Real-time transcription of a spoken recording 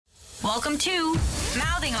Welcome to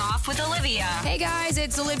Mouthing Off with Olivia. Hey guys,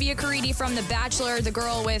 it's Olivia Caridi from The Bachelor, the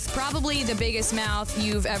girl with probably the biggest mouth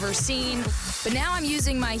you've ever seen. But now I'm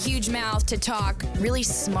using my huge mouth to talk really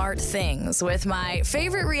smart things with my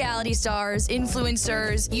favorite reality stars,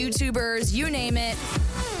 influencers, YouTubers, you name it.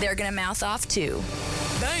 They're gonna mouth off too.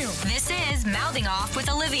 Damn. This is Mouthing Off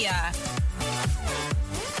with Olivia.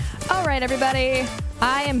 All right, everybody.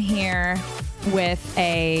 I am here with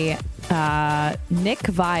a Nick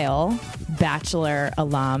Viall Bachelor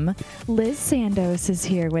alum. Liz Sandos is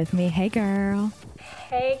here with me. Hey, girl.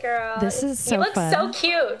 Hey, girl. This is so fun. You look so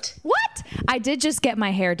cute. What? I did just get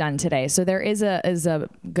my hair done today, so there is a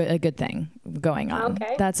good thing going on.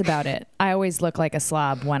 Okay. That's about it. I always look like a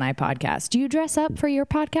slob when I podcast. Do you dress up for your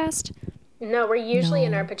podcast? No, we're usually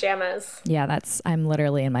in our pajamas. Yeah, I'm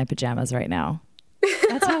literally in my pajamas right now.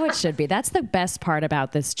 That's how it should be. That's the best part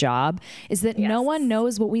about this job is that no one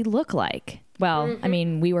knows what we look like. Well, I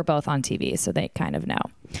mean, we were both on TV, so they kind of know.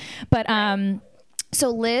 But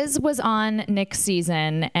so Liz was on Nick's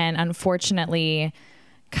season and unfortunately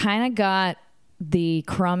kind of got the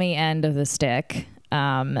crummy end of the stick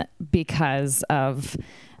because of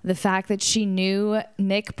the fact that she knew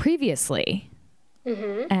Nick previously.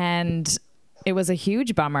 And it was a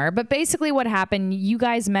huge bummer. But basically what happened, you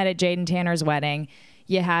guys met at Jade and Tanner's wedding.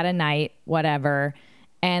 You had a night, whatever.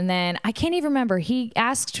 And then I can't even remember. He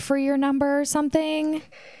asked for your number or something.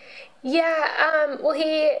 Yeah. Well,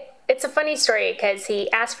 it's a funny story because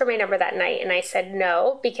he asked for my number that night and I said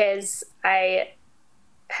no because I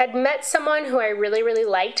had met someone who I really, really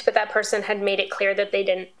liked, but that person had made it clear that they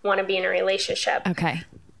didn't want to be in a relationship. Okay.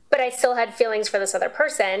 But I still had feelings for this other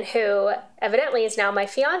person who evidently is now my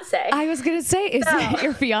fiance. I was going to say, is that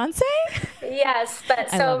your fiance? Yes.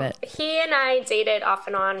 But I love so it. he and I dated off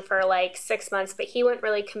and on for like 6 months, but he wouldn't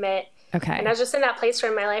really commit. Okay. And I was just in that place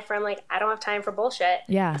where in my life where I'm like, I don't have time for bullshit.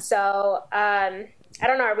 Yeah. So, I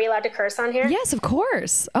don't know. Are we allowed to curse on here? Yes, of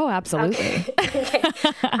course. Oh, absolutely. Okay.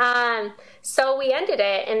 So we ended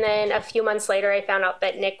it. And then a few months later, I found out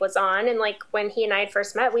that Nick was on. And like when he and I had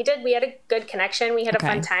first met, we had a good connection. We had a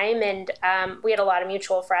fun time and we had a lot of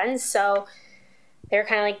mutual friends. So they were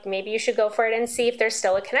kind of like, maybe you should go for it and see if there's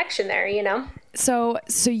still a connection there, you know? So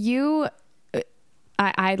you...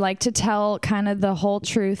 I like to tell kind of the whole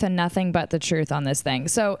truth and nothing but the truth on this thing.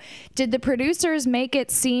 So did the producers make it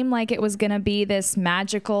seem like it was going to be this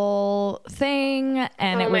magical thing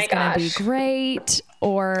and it was going to be great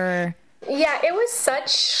or... Yeah, it was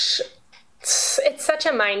it's such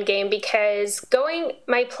a mind game because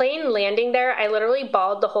my plane landing there, I literally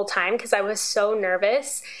bawled the whole time because I was so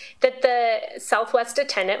nervous that the Southwest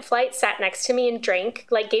attendant flight sat next to me and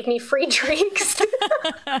gave me free drinks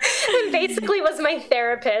and basically was my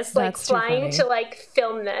therapist, That's flying to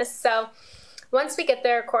film this. So once we get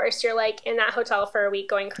there, of course, you're like in that hotel for a week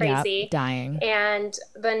going crazy. Yep, dying. And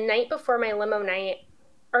the night before my limo night,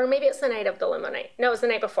 or maybe it was the night of the limo night. No, it was the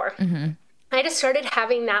night before. I just started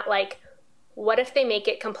having that what if they make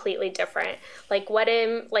it completely different?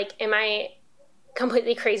 Am I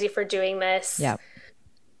completely crazy for doing this? Yep.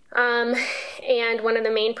 And one of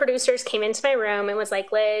the main producers came into my room and was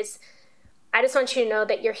like, Liz, I just want you to know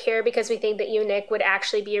that you're here because we think that you and Nick would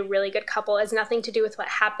actually be a really good couple. It has nothing to do with what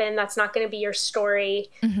happened. That's not going to be your story.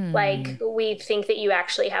 We think that you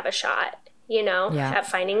actually have a shot, at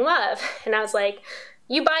finding love. And I was like,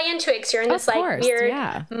 you buy into it because you're in this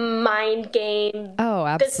weird mind game. Oh,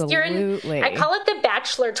 absolutely. I call it the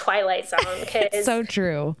Bachelor Twilight Zone because so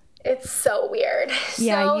true. It's so weird.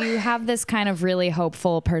 Yeah, you have this kind of really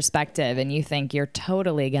hopeful perspective and you think you're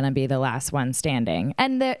totally going to be the last one standing.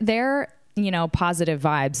 And their positive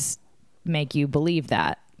vibes make you believe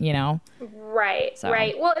that, Right,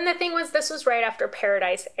 right. Well, and the thing was, this was right after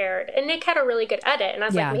Paradise aired and Nick had a really good edit. And I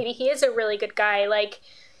was like, maybe he is a really good guy.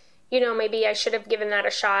 Maybe I should have given that a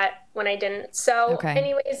shot when I didn't. So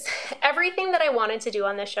anyways, everything that I wanted to do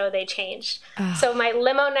on the show, they changed. So my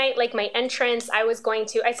limo night, my entrance, I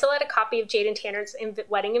still had a copy of Jade and Tanner's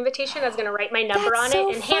wedding invitation. I was going to write my number on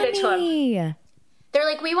it and hand it to him. They're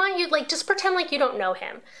like, we want you, just pretend like you don't know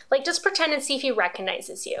him. Just pretend and see if he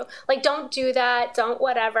recognizes you. Don't do that. Don't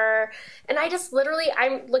whatever. And I just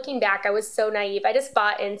I'm looking back, I was so naive. I just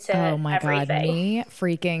bought into everything. Oh my God, me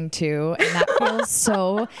freaking too. And that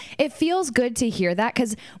feels it feels good to hear that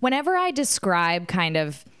because whenever I describe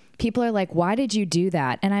people are like, why did you do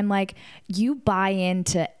that? And I'm like, you buy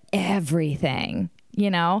into everything,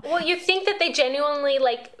 Well, you think that they genuinely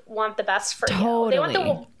want the best for you. They want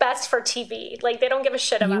the best for TV. Like, they don't give a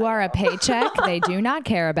shit about you. You are a paycheck. They do not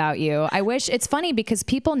care about you. I wish, it's funny because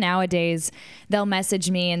people nowadays, they'll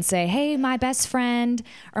message me and say, hey, my best friend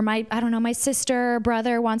or my sister or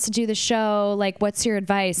brother wants to do the show. Like, what's your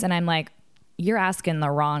advice? And I'm like, you're asking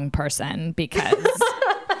the wrong person, because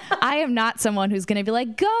I am not someone who's going to be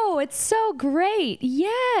like, go, it's so great.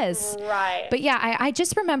 Yes. Right. But yeah, I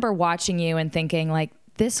just remember watching you and thinking, like,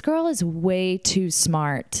 this girl is way too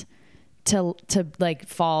smart to like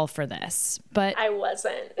fall for this. But I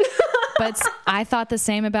wasn't. But I thought the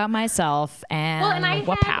same about myself, and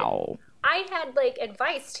I had like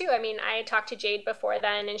advice too. I mean, I talked to Jade before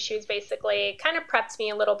then, and she was basically kind of prepped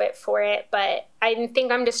me a little bit for it, but I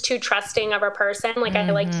think I'm just too trusting of a person. Like, I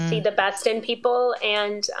like to see the best in people.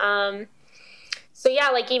 And so yeah,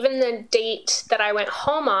 like, even the date that I went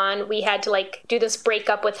home on, we had to like do this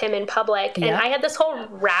breakup with him in public. Yep. And I had this whole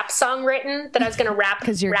rap song written that I was going to rap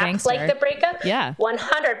like the breakup. Yeah.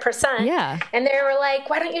 100%. Yeah. And they were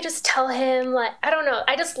like, why don't you just tell him? Like, I don't know.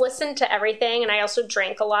 I just listened to everything. And I also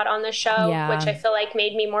drank a lot on the show, which I feel like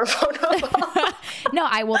made me more vulnerable. No,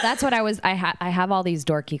 that's what I was. I have all these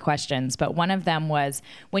dorky questions, but one of them was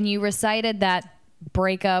when you recited that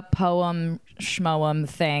breakup poem schmoem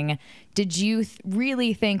thing, did you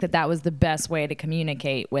really think that was the best way to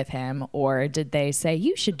communicate with him, or did they say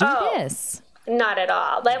you should do this? Not at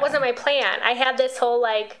all. That wasn't my plan. I had this whole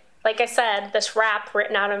like I said, this rap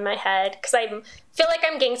written out of my head, because I feel like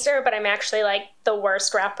I'm gangster, but I'm actually like the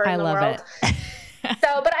worst rapper in the world. I love it.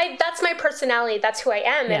 So, but that's my personality. That's who I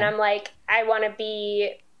am. Yeah. And I'm like, I want to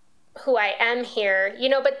be who I am here,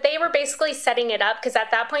 but they were basically setting it up, because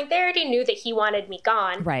at that point they already knew that he wanted me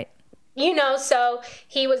gone. Right. So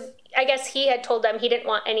I guess he had told them he didn't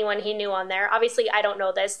want anyone he knew on there. Obviously, I don't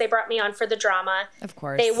know this. They brought me on for the drama. Of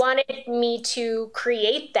course. They wanted me to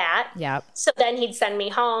create that. Yeah. So then he'd send me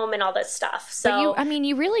home and all this stuff. So but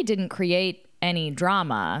you really didn't create any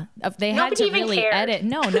drama. They had to really edit.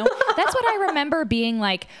 No. That's what I remember being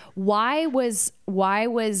like, why was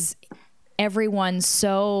everyone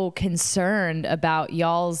so concerned about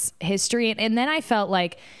y'all's history? And then I felt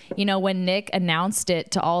like, when Nick announced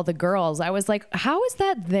it to all the girls, I was like, how is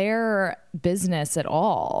that their business at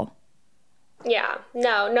all? Yeah,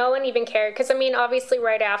 no one even cared. Because obviously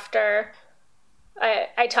right after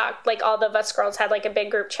I talked, like, all of us girls had like a big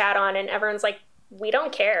group chat on, and everyone's like, we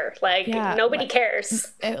don't care. Like, nobody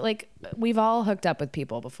cares. Like, we've all hooked up with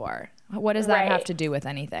people before. What does that have to do with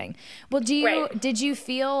anything? Well, did you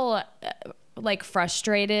feel like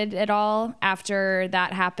frustrated at all after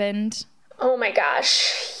that happened? Oh my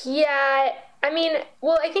gosh. Yeah.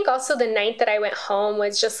 I think also the night that I went home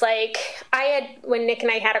was just like, when Nick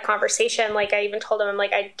and I had a conversation, like, I even told him, I'm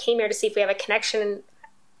like, I came here to see if we have a connection.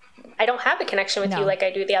 I don't have a connection with you like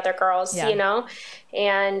I do the other girls,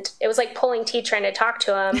 and it was like pulling teeth trying to talk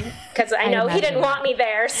to him, because I know he didn't want me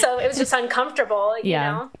there. So it was just uncomfortable, you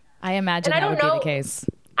know? I imagine that would be the case.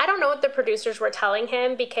 I don't know what the producers were telling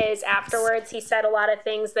him, because afterwards he said a lot of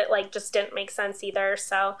things that like just didn't make sense either.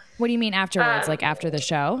 So what do you mean afterwards? Like after the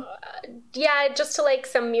show? Yeah, just to like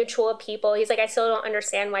some mutual people. He's like, I still don't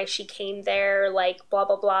understand why she came there, like blah,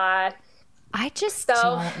 blah, blah. I just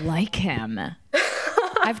don't like him.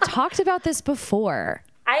 I've talked about this before.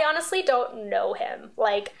 I honestly don't know him.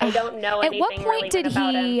 Like, I don't know anything. At what point did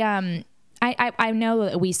he, I know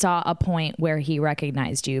that we saw a point where he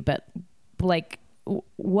recognized you, but like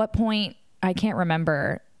what point, I can't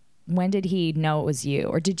remember. When did he know it was you,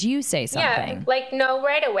 or did you say something? Yeah, like, no,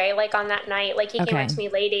 right away, like on that night, like he came up to me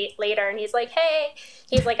later and he's like, hey,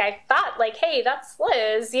 I thought like, hey, that's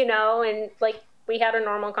Liz, and like we had a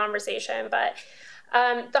normal conversation. But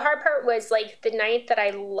the hard part was like the night that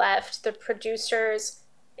I left, the producers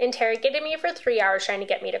interrogated me for 3 hours trying to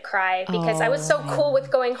get me to cry, because I was so cool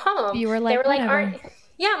with going home. You were like, they were like,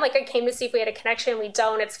 I'm like, I came to see if we had a connection. We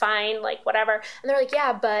don't. It's fine. Like, whatever. And they're like,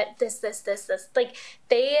 yeah, but this. Like,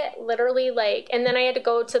 they literally like, and then I had to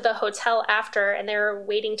go to the hotel after, and they were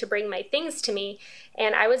waiting to bring my things to me.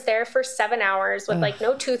 And I was there for 7 hours with like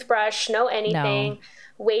no toothbrush, no anything.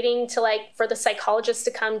 Waiting to like, for the psychologist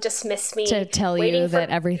to come dismiss me. To tell you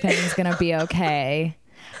that everything's going to be okay.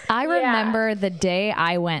 I remember the day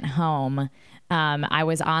I went home. I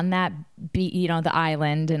was on that the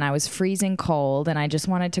island, and I was freezing cold, and I just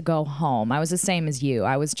wanted to go home. I was the same as you.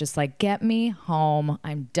 I was just like, get me home.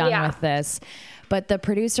 I'm done with this. But the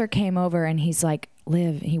producer came over, and he's like,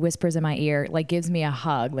 Liv, he whispers in my ear, like gives me a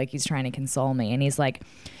hug, like he's trying to console me. And he's like,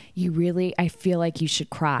 I feel like you should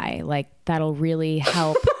cry. Like that'll really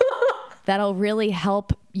help. That'll really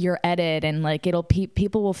help your edit, and like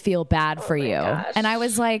people will feel bad for you. Gosh. And I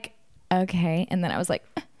was like, okay. And then I was like,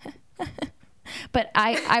 But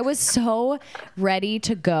I was so ready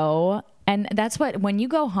to go. And that's what, when you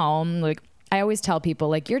go home, like I always tell people,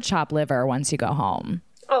 like, you're chopped liver once you go home.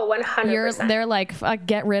 Oh, 100%. They're like,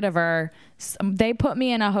 get rid of her. They put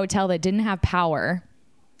me in a hotel that didn't have power.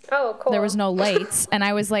 Oh, cool. There was no lights. And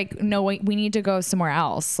I was like, no, we need to go somewhere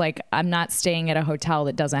else. Like, I'm not staying at a hotel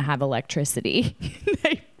that doesn't have electricity.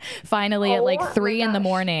 Finally, at like 3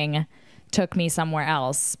 a.m, took me somewhere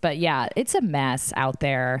else. But yeah, it's a mess out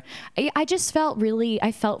there. I just felt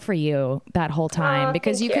I felt for you that whole time,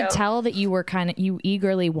 because you could tell that you were you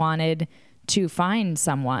eagerly wanted to find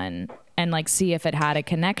someone and like see if it had a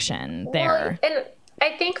connection there. Well, and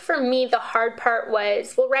I think for me, the hard part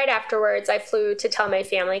was, right afterwards, I flew to tell my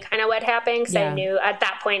family kind of what happened, because I knew at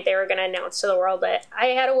that point they were going to announce to the world that I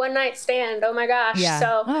had a one-night stand. Oh my gosh. Yeah.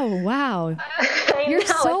 So, oh, wow. You're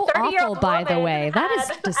so awful, by the way. That is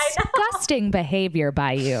disgusting behavior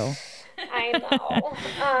by you. I know.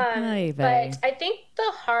 But I think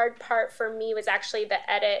the hard part for me was actually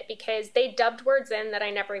the edit, because they dubbed words in that I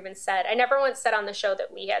never even said. I never once said on the show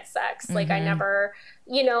that we had sex. Mm-hmm. Like I never,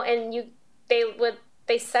 and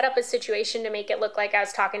they set up a situation to make it look like I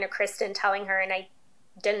was talking to Kristen, telling her, and I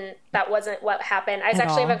didn't. That wasn't what happened. I was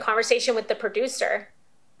actually having a conversation with the producer.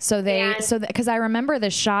 So because I remember the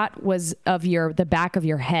shot was of the back of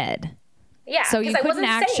your head. Yeah. So you couldn't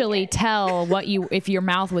actually tell if your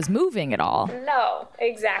mouth was moving at all. No,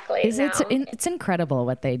 exactly. It's incredible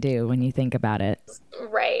what they do when you think about it.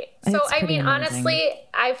 Right. So I mean, honestly,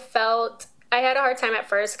 I had a hard time at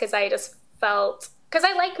first, because I just felt, because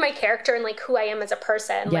I like my character and like who I am as a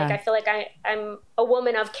person. Yeah. Like I feel like I'm a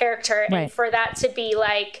woman of character, and for that to be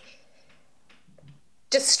like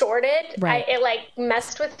distorted, it like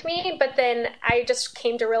messed with me. But then I just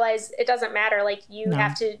came to realize it doesn't matter. Like you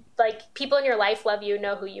have to, like, people in your life love you,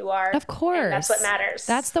 know who you are. Of course. And that's what matters.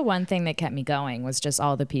 That's the one thing that kept me going, was just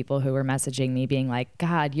all the people who were messaging me being like,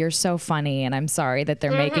 God, you're so funny, and I'm sorry that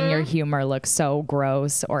they're making your humor look so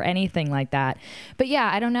gross or anything like that. But yeah,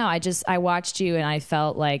 I don't know. I watched you and I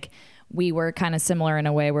felt like we were kind of similar in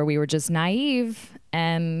a way, where we were just naive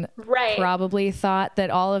and probably thought that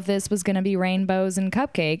all of this was going to be rainbows and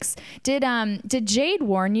cupcakes. Did Jade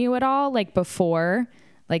warn you at all, like before,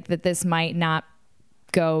 like that this might not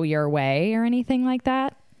go your way or anything like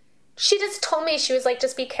that? She just told me, she was like,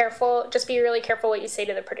 just be careful. Just be really careful what you say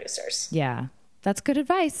to the producers. Yeah. That's good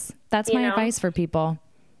advice. That's my advice for people.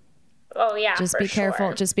 Oh yeah. Just be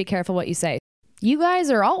careful. Just be careful what you say. You guys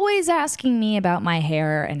are always asking me about my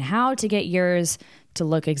hair and how to get yours to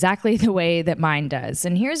look exactly the way that mine does.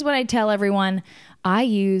 And here's what I tell everyone. I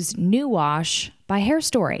use New Wash by Hair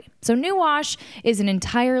Story. So New Wash is an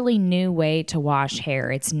entirely new way to wash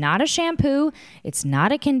hair. It's not a shampoo. It's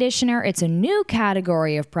not a conditioner. It's a new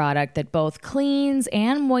category of product that both cleans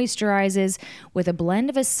and moisturizes with a blend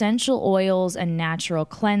of essential oils and natural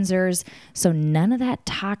cleansers. So none of that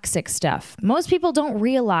toxic stuff. Most people don't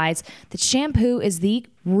realize that shampoo is the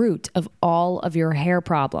root of all of your hair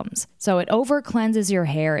problems. So it over cleanses your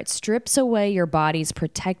hair. It strips away your body's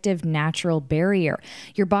protective natural barrier.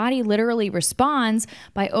 Your body literally responds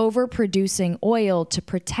by overproducing oil to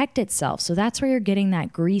protect itself. So that's where you're getting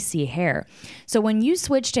that greasy hair. So when you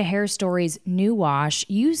switch to Hair Story's New Wash,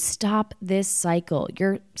 you stop this cycle.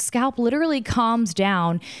 Your scalp literally calms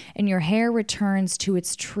down and your hair returns to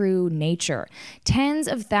its true nature. Tens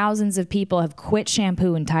of thousands of people have quit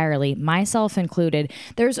shampoo entirely, myself included.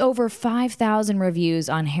 There's over 5,000 reviews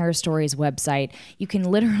on Hair Story's website. You can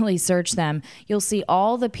literally search them. You'll see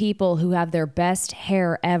all the people who have their best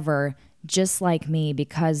hair ever, just like me,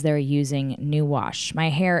 because they're using New Wash. My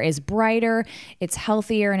hair is brighter, it's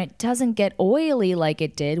healthier, and it doesn't get oily like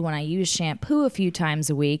it did when I use shampoo a few times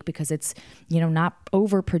a week, because it's, not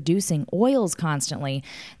overproducing oils constantly.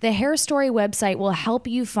 The Hair Story website will help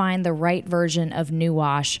you find the right version of New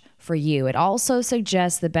Wash for you. It also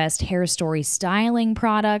suggests the best Hair Story styling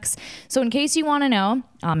products. So in case you want to know,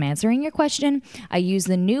 I'm answering your question. I use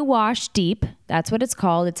the New Wash Deep. That's what it's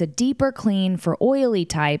called. It's a deeper clean for oily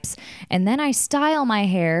types. And then I style my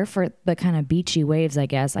hair for the kind of beachy waves, I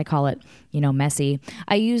guess. I call it, messy.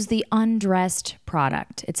 I use the Undressed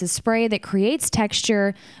product. It's a spray that creates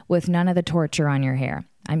texture with none of the torture on your hair.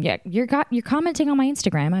 You're commenting on my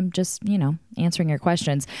Instagram. I'm just, answering your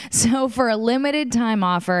questions. So for a limited time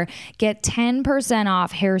offer, get 10%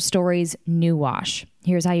 off Hair Story's New Wash.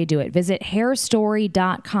 Here's how you do it. Visit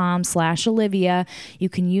hairstory.com/Olivia. You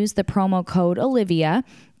can use the promo code Olivia.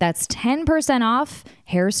 That's 10% off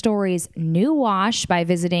Hair Story's New Wash by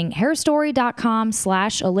visiting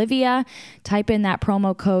hairstory.com/Olivia. Type in that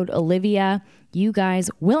promo code Olivia. You guys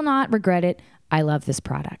will not regret it. I love this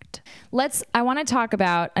product. I want to talk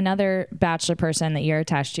about another Bachelor person that you're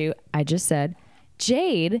attached to. I just said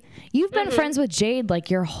Jade, you've been friends with Jade like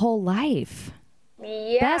your whole life.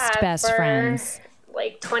 Yeah. Best friends.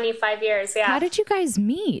 Like 25 years, yeah. How did you guys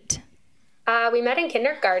meet? We met in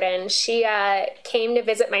kindergarten. She came to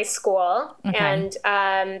visit my school, and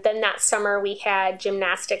then that summer we had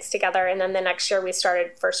gymnastics together, and then the next year we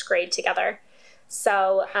started first grade together.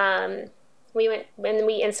 So we went, and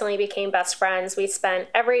we instantly became best friends. We spent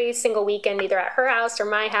every single weekend either at her house or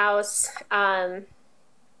my house.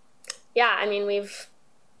 Yeah, I mean, we've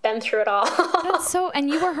been through it all. And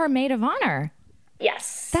you were her maid of honor.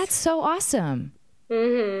 Yes. That's so awesome.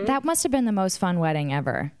 Mm-hmm. That must have been the most fun wedding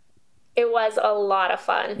ever. It was a lot of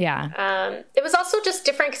fun. Yeah. It was also just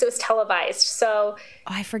different because it was televised. So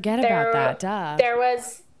I forget about that. Duh. There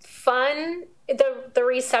was fun. The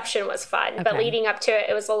reception was fun, but leading up to it,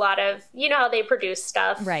 it was a lot of, you know how they produce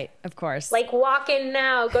stuff. Right, of course. Like, walk in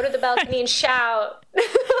now, go to the balcony and shout.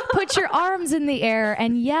 Put your arms in the air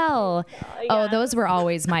and yell. Yeah. Oh, those were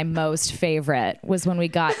always my most favorite, was when we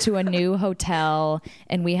got to a new hotel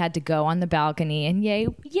and we had to go on the balcony and yay,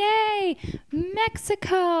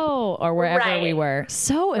 Mexico, or wherever we were.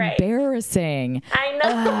 So embarrassing. I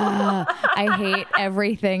know. I hate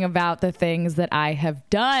everything about the things that I have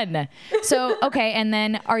done. So, okay, and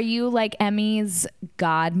then are you like Emmy's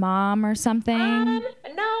godmom or something?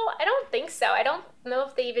 No, I don't think so. I don't know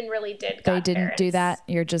if they even really did. They didn't do that?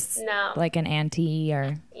 You're just like an auntie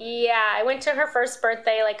or? Yeah, I went to her first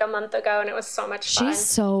birthday like a month ago and it was so much fun. She's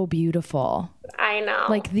so beautiful. I know.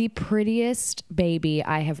 Like the prettiest baby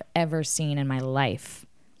I have ever seen in my life.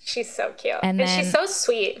 She's so cute. And she's so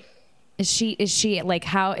sweet. Is she like,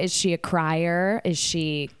 how is she a crier? Is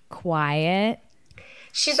she quiet?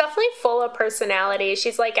 She's definitely full of personality.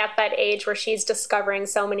 She's like at that age where she's discovering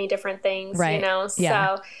so many different things, you know?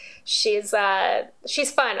 Yeah. So she's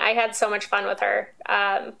fun. I had so much fun with her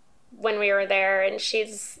when we were there, and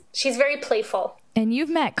she's very playful. And you've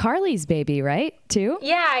met Carly's baby, right, too?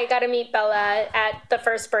 Yeah, I got to meet Bella at the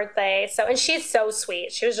first birthday. And she's so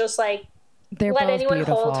sweet. She was just like, let anyone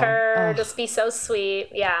beautiful. Hold her, just be so sweet.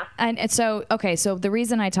 Yeah. And so, okay, so the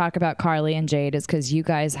reason I talk about Carly and Jade is because you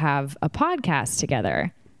guys have a podcast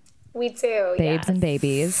together. We do, Babes and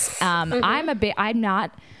Babies. I'm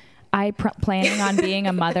not planning on being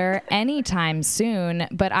a mother anytime soon,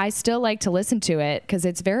 but I still like to listen to it because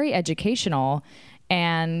it's very educational,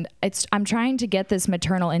 and I'm trying to get this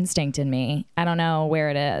maternal instinct in me. I don't know where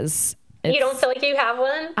it is. You don't feel like you have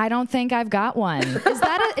one? I don't think I've got one.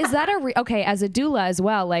 Okay, as a doula as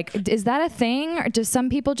well, like, is that a thing, or do some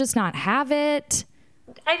people just not have it?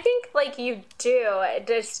 I think like you do.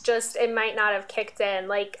 It might not have kicked in.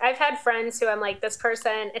 Like, I've had friends who I'm like, this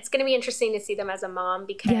person, it's going to be interesting to see them as a mom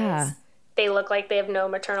because they look like they have no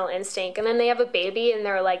maternal instinct, and then they have a baby and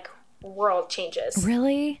their like world changes.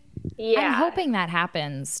 Really? Yeah. I'm hoping that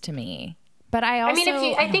happens to me. But I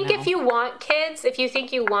think if you want kids, if you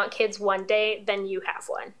think you want kids one day, then you have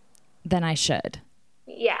one. Then I should.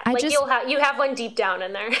 Yeah, you have one deep down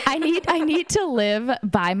in there. I need to live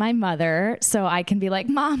by my mother so I can be like,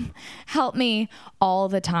 Mom, help me all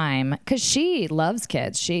the time, because she loves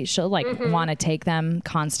kids. She'll like want to take them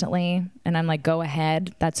constantly, and I'm like, go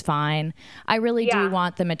ahead, that's fine. I really do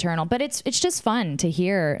want the maternal, but it's just fun to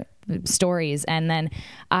hear stories. And then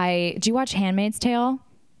do you watch Handmaid's Tale?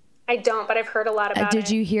 I don't, but I've heard a lot about it. Did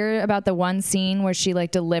you hear about the one scene where she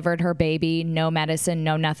like delivered her baby, no medicine,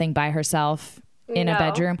 no nothing, by herself in a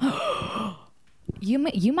bedroom?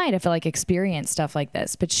 You might have like experienced stuff like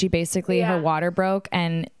this, but she basically, her water broke,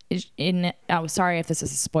 and sorry if this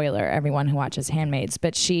is a spoiler, everyone who watches Handmaids,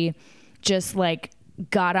 but she just like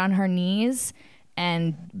got on her knees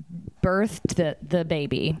and birthed the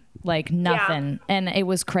baby like nothing. And it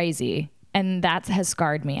was crazy. And that has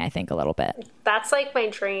scarred me, I think, a little bit. That's like my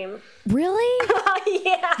dream. Really?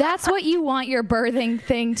 Yeah. That's what you want your birthing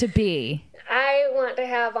thing to be. I want to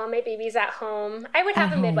have all my babies at home. I would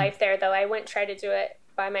have a midwife there, though. I wouldn't try to do it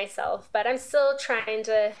by myself. But I'm still trying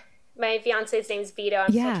to... My fiance's name's Vito.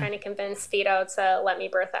 I'm still trying to convince Vito to let me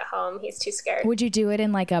birth at home. He's too scared. Would you do it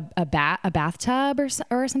in like a bathtub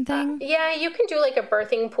or something? Yeah, you can do like a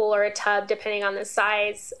birthing pool or a tub depending on the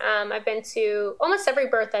size. I've been to almost every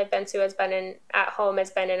birth I've been to has been in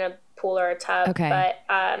a pool or a tub. Okay.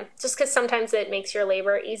 But just because sometimes it makes your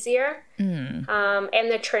labor easier and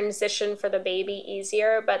the transition for the baby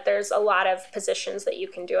easier. But there's a lot of positions that you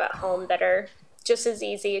can do at home that are just as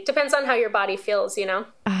easy. It depends on how your body feels, you know?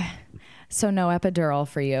 So no epidural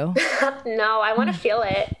for you? No, I want to feel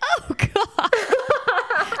it. Oh,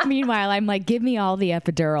 God. Meanwhile, I'm like, give me all the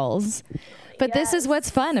epidurals. But this is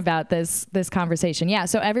what's fun about this conversation. Yeah.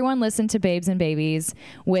 So everyone listen to Babes and Babies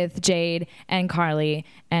with Jade and Carly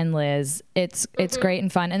and Liz. It's great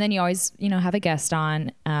and fun. And then you always, have a guest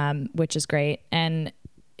on, which is great. And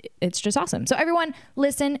it's just awesome. So everyone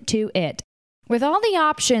listen to it. With all the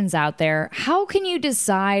options out there, how can you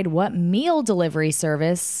decide what meal delivery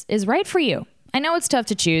service is right for you? I know it's tough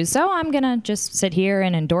to choose, so I'm going to just sit here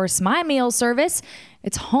and endorse my meal service.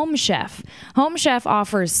 It's Home Chef. Home Chef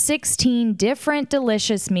offers 16 different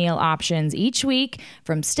delicious meal options each week,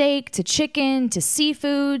 from steak to chicken to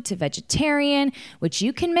seafood to vegetarian, which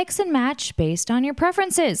you can mix and match based on your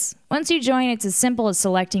preferences. Once you join, it's as simple as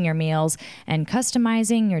selecting your meals and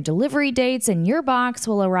customizing your delivery dates, and your box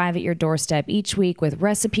will arrive at your doorstep each week with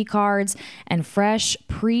recipe cards and fresh,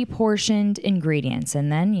 pre-portioned ingredients.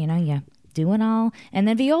 And then, you do it all. And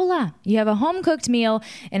then Viola, you have a home-cooked meal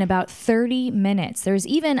in about 30 minutes. There's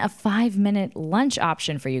even a 5-minute lunch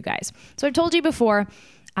option for you guys. So I've told you before,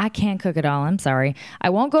 I can't cook it all. I'm sorry. I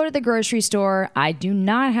won't go to the grocery store. I do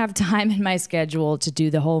not have time in my schedule to do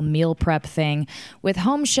the whole meal prep thing. With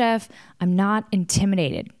Home Chef, I'm not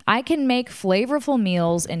intimidated. I can make flavorful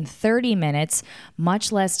meals in 30 minutes,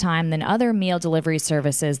 much less time than other meal delivery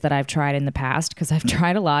services that I've tried in the past, because I've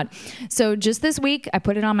tried a lot. So just this week, I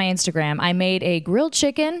put it on my Instagram. I made a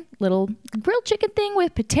little grilled chicken thing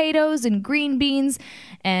with potatoes and green beans,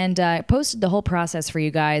 and I posted the whole process for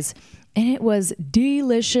you guys. And it was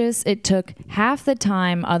delicious. It took half the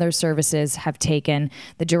time other services have taken.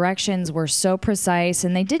 The directions were so precise,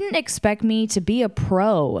 and they didn't expect me to be a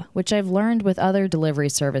pro, which I've learned with other delivery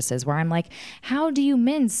services, where I'm like, how do you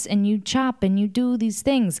mince and you chop and you do these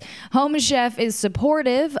things? Home Chef is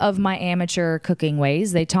supportive of my amateur cooking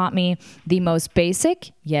ways. They taught me the most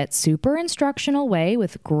basic yet super instructional way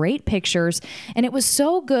with great pictures, and it was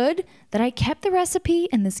so good that I kept the recipe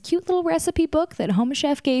in this cute little recipe book that Home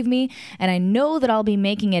Chef gave me, and I know that I'll be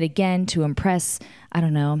making it again to impress, I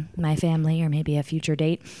don't know, my family or maybe a future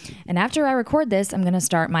date. And after I record this, I'm going to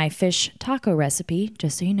start my fish taco recipe,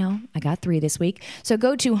 just so you know. I got 3 this week. So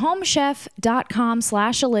go to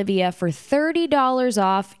homechef.com/Olivia for $30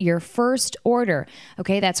 off your first order.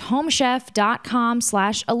 Okay, that's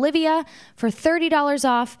homechef.com/Olivia for $30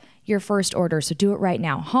 off your first order. So do it right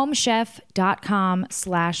now.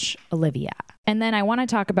 homechef.com/Olivia. And then I want to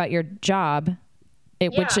talk about your job,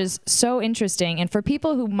 which is so interesting. And for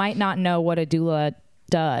people who might not know what a doula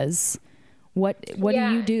does, what do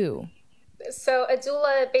you do? So a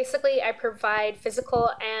doula, basically I provide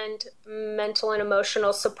physical and mental and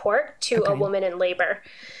emotional support to a woman in labor.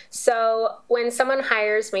 So when someone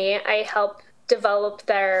hires me, I help develop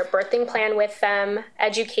their birthing plan with them,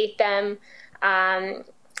 educate them,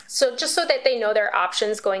 so just so that they know their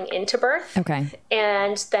options going into birth. Okay.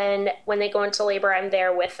 And then when they go into labor, I'm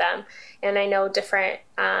there with them. And I know different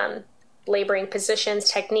laboring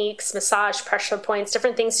positions, techniques, massage, pressure points,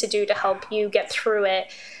 different things to do to help you get through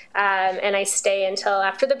it. And I stay until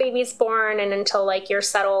after the baby's born and until you're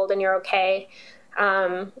settled and you're okay.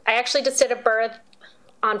 I actually just did a birth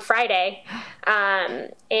on Friday,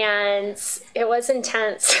 and it was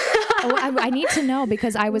intense. I need to know,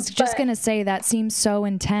 because I was just going to say that seems so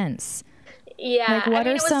intense. Yeah.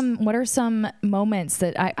 What are some moments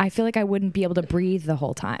that I feel like I wouldn't be able to breathe the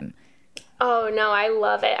whole time? Oh no, I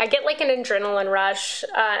love it. I get an adrenaline rush.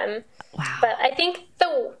 Wow. But I think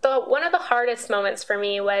the one of the hardest moments for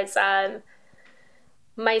me was,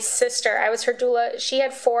 my sister, I was her doula. She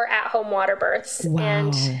had 4 at-home water births. Wow.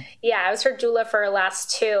 And I was her doula for her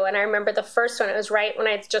last 2. And I remember the first one, it was right when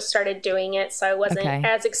I just started doing it. So I wasn't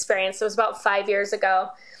as experienced. It was about 5 years ago.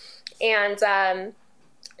 And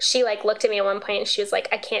she looked at me at one point and she was like,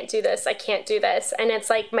 I can't do this. I can't do this. And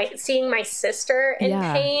it's seeing my sister in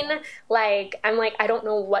pain, I'm I don't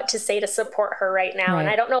know what to say to support her right now. Right. And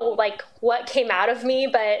I don't know what came out of me,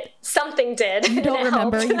 but something did. You don't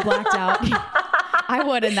remember, you blacked out. I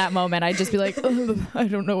would in that moment. I'd just be like, I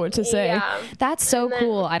don't know what to say. Yeah. That's so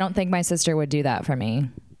cool. I don't think my sister would do that for me.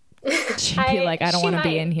 She'd be like, I don't want to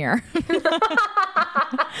be in here.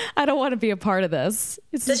 I don't want to be a part of this.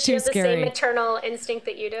 It's Does too she have scary. the same maternal instinct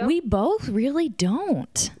that you do? We both really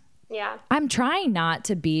don't. Yeah. I'm trying not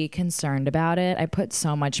to be concerned about it. I put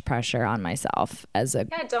so much pressure on myself as a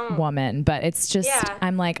woman, but it's just,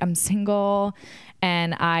 I'm single,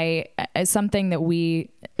 and it's something that we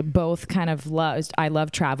both kind of loved. I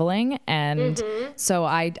love traveling. And so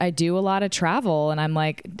I do a lot of travel, and I'm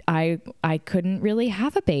like, I couldn't really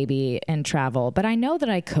have a baby and travel, but I know that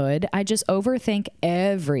I could. I just overthink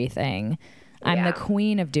everything. I'm the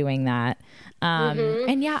queen of doing that.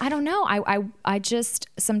 And I don't know. I just,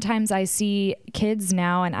 sometimes I see kids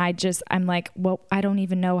now and I'm like, well, I don't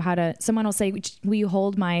even know how to, someone will say, will you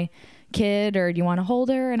hold my kid, or do you want to hold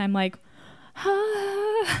her? And I'm like,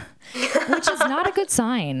 which is not a good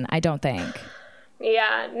sign, I don't think.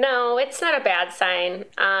 Yeah, no, it's not a bad sign.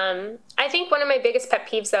 I think one of my biggest pet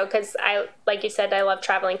peeves, though, because like you said, I love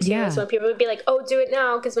traveling too, is when people would be like, oh, do it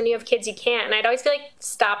now, because when you have kids, you can't. And I'd always be like,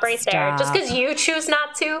 stop there. Just because you choose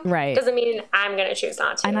not to doesn't mean I'm going to choose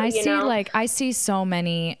not to. And I see so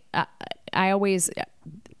many, I always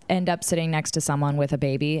end up sitting next to someone with a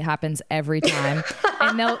baby. It happens every time.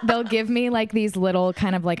 And they'll give me like these little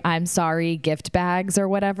kind of like, I'm sorry, gift bags or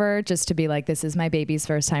whatever, just to be like, this is my baby's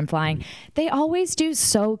first time flying. They always do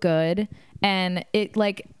so good. And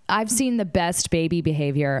I've seen the best baby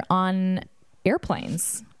behavior on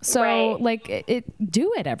airplanes. So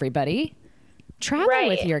do it, everybody. Travel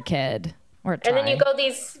with your kid. Or try. And then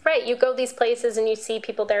you go these places and you see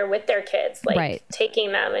people there with their kids,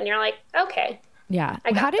 taking them, and you're like, okay. Yeah.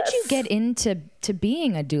 How did you get into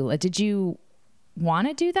being a doula? Did you want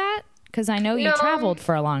to do that? Because I know you traveled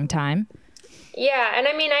for a long time. Yeah. And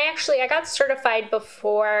I mean, I got certified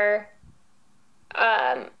before,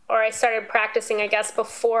 or I started practicing, I guess,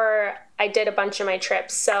 before I did a bunch of my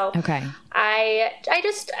trips. So okay. I'm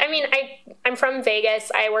from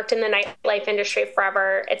Vegas. I worked in the nightlife industry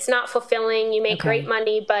forever. It's not fulfilling. You make great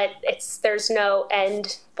money, but there's no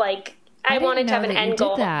end. Like, I wanted to have an end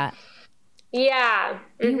goal. Did that. Yeah.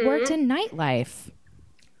 You worked in nightlife.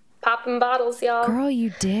 Popping bottles, y'all. Girl,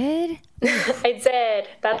 you did? I did.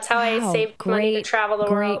 That's how I saved money to travel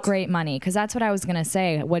the world. Great money. Because that's what I was going to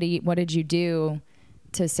say. What did you do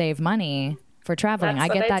to save money for traveling? I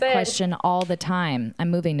get that question all the time.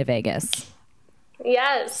 I'm moving to Vegas.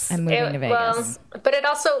 Yes. I'm moving to Vegas. Well, but it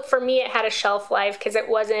also, for me, it had a shelf life because it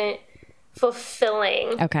wasn't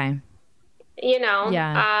fulfilling. Okay.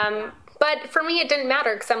 Yeah. But for me, it didn't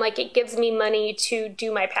matter because I'm like, it gives me money to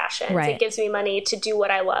do my passions. Right. It gives me money to do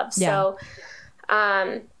what I love. Yeah.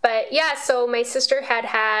 So, so my sister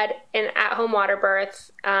had an at-home water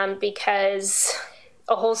birth because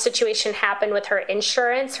a whole situation happened with her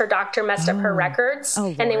insurance. Her doctor messed up her records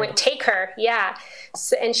and they wouldn't take her. Yeah.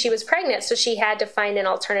 So, and she was pregnant. So she had to find an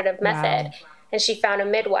alternative method. Wow. And she found a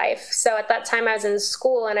midwife. So at that time I was in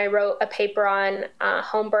school and I wrote a paper on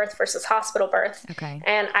home birth versus hospital birth. Okay.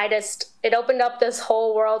 And it opened up this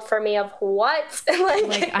whole world for me of what?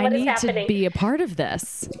 what I need to be a part of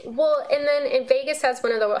this. Well, and then Vegas has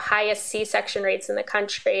one of the highest C-section rates in the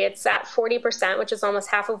country. It's at 40%, which is almost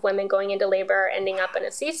half of women going into labor ending up in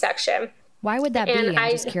a C-section. Why would that be?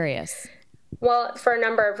 I'm just curious. Well, for a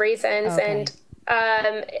number of reasons. Okay.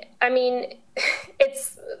 And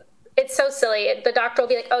it's so silly. The doctor will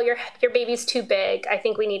be like, oh, your baby's too big. I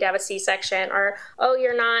think we need to have a C-section. Or, oh,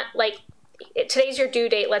 you're not, today's your due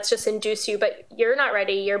date. Let's just induce you. But you're not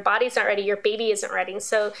ready. Your body's not ready. Your baby isn't ready.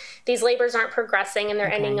 So these labors aren't progressing and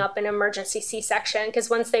they're ending up in emergency C-section. Because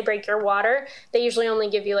once they break your water, they usually only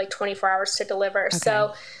give you 24 hours to deliver. Okay.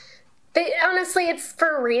 So honestly, it's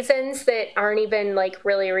for reasons that aren't even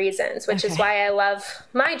really reasons, which is why I love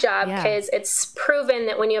my job, because it's proven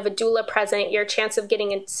that when you have a doula present, your chance of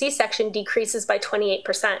getting a C-section decreases by 28%.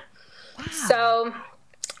 Wow. So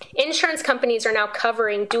insurance companies are now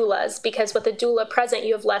covering doulas because with a doula present,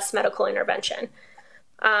 you have less medical intervention.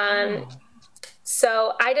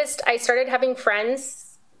 So I started having friends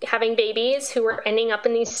having babies who were ending up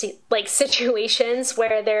in these situations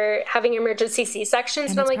where they're having emergency C-sections.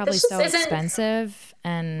 And I'm like, this just isn't expensive.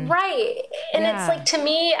 And right. And it's to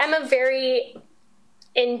me, I'm a very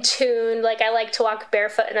in tune, I like to walk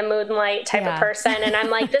barefoot in the moonlight type of person. And I'm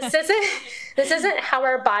like, this isn't how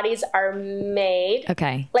our bodies are made.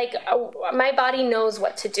 Okay. My body knows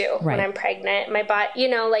what to do when I'm pregnant. My body,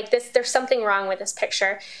 there's something wrong with this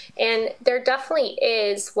picture. And there definitely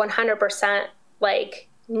is 100%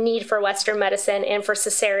 need for Western medicine and for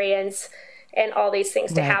cesareans and all these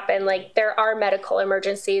things to happen. There are medical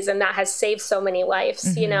emergencies and that has saved so many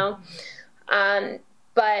lives,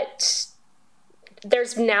 but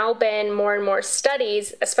there's now been more and more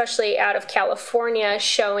studies, especially out of California,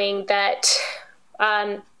 showing that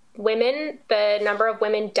the number of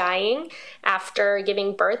women dying after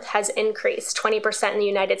giving birth has increased 20% in the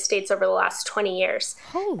United States over the last 20 years.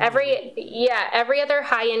 Holy. Every other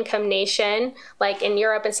high income nation, like in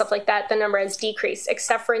Europe and stuff like that, the number has decreased,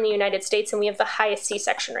 except for in the United States, and we have the highest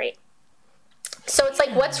C-section rate. So it's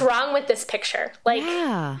what's wrong with this picture?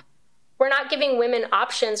 We're not giving women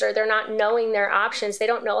options, or they're not knowing their options. They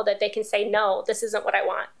don't know that they can say, no, this isn't what I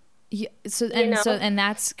want. Yeah, and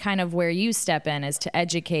that's kind of where you step in, is to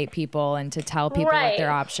educate people and to tell people what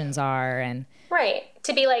their options are. And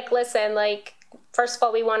to be listen, first of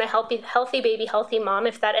all, we want a healthy baby, healthy mom.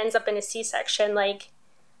 If that ends up in a C-section,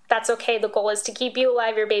 that's okay. The goal is to keep you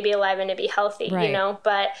alive, your baby alive, and to be healthy, you know,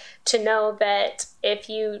 but to know that if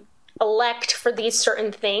you elect for these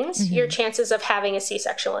certain things, your chances of having a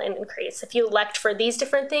C-section will increase. If you elect for these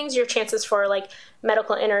different things, your chances for like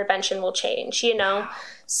medical intervention will change, you know?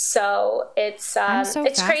 So it's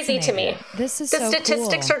crazy to me. This is the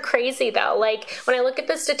statistics are crazy though. Like when I look at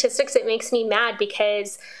the statistics, it makes me mad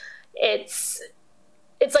because it's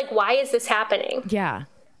like, why is this happening? Yeah.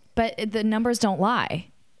 But the numbers don't lie.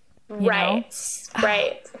 Right.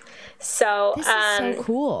 So this is so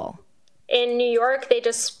cool. In New York, they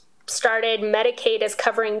just started Medicaid as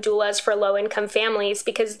covering doulas for low-income families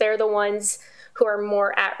because they're the ones who are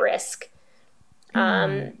more at risk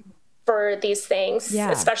for these things,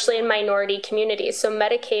 especially in minority communities. So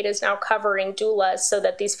Medicaid is now covering doulas so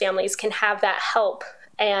that these families can have that help.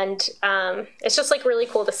 And it's just like really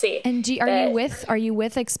cool to see. And are you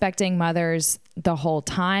with expecting mothers the whole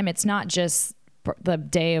time? It's not just the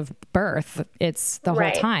day of birth; it's the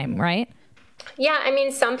whole time, right? Yeah, I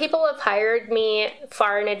mean, some people have hired me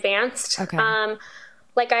far in advance. Okay.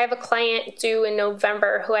 Like I have a client due in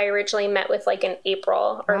November who I originally met with like in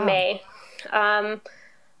April or May.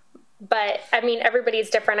 But I mean, everybody's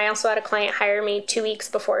different. I also had a client hire me 2 weeks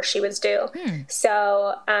before she was due.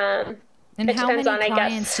 So, and how many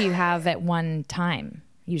clients do you have at one time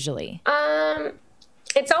usually?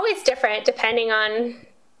 It's always different depending on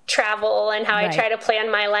travel and how I try to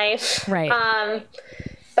plan my life. Right.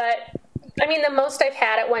 But I mean, the most I've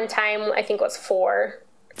had at one time, I think was 4.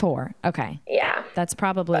 4. Okay. Yeah. That's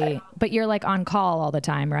probably, but you're like on call all the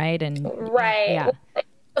time, right? And yeah.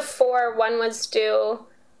 Before, one was due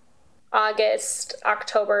August,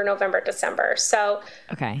 October, November, December. So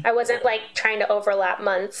I wasn't like trying to overlap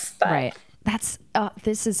months, but right. That's,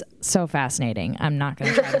 this is so fascinating. I'm not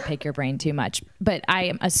going to try to pick your brain too much, but I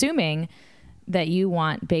am assuming that you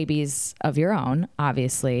want babies of your own,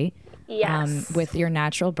 obviously. Yes. With your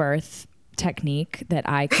natural birth technique that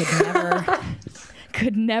I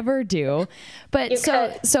could never do. But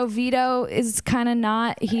so Vito is kind of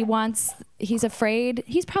not, he's afraid.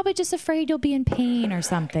 He's probably just afraid you'll be in pain or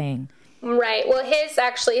something. Right. Well, his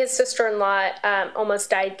sister-in-law almost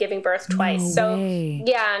died giving birth twice. No way.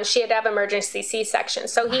 Yeah, and she had to have emergency C-section.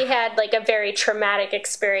 So he had like a very traumatic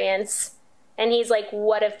experience. And he's like,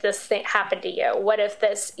 what if this thing happened to you? What if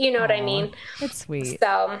this, you know what I mean? That's sweet.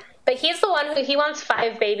 So, but he's the one he wants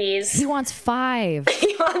 5 babies. He wants 5.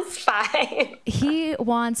 He wants 5. He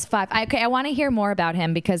wants 5. I want to hear more about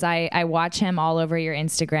him because I watch him all over your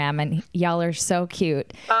Instagram and y'all are so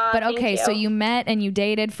cute. But okay, so you met and you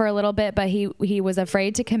dated for a little bit, but he was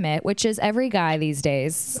afraid to commit, which is every guy these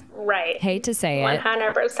days. Right. Hate to say it.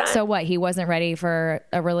 100%. So what, he wasn't ready for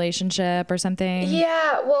a relationship or something?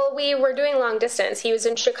 Yeah, well, we were doing long distance. He was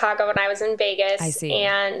in Chicago and I was in Vegas. I see.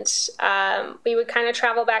 And we would kind of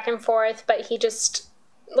travel back and forth, but he just,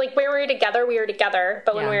 like, when we were together.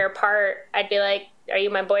 But when we were apart, I'd be like, are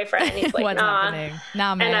you my boyfriend? And he's like, What's nah. happening?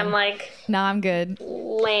 Nah, man. And I'm like, nah, I'm good.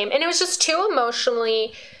 Lame. And it was just too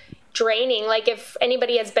emotionally draining. Like, if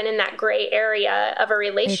anybody has been in that gray area of a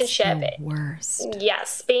relationship, it's the worst.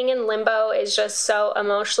 Yes, being in limbo is just so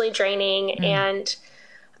emotionally draining. And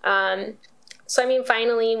so I mean,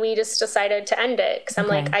 finally we just decided to end it because I'm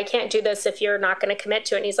like, I can't do this if you're not going to commit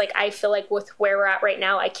to it. And he's like, I feel like with where we're at right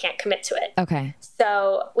now, I can't commit to it. Okay.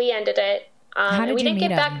 So we ended it. How did we you didn't meet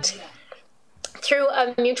get back through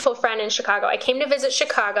a mutual friend in Chicago. I came to visit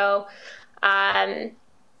Chicago.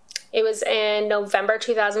 It was in November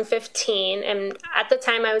 2015, and at the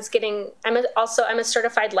time I'm a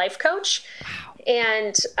certified life coach. Wow.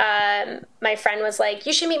 And my friend was like,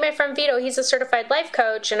 you should meet my friend Vito. He's a certified life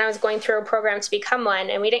coach. And I was going through a program to become one.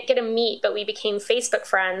 And we didn't get to meet, but we became Facebook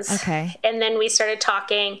friends. Okay. And then we started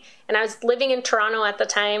talking. And I was living in Toronto at the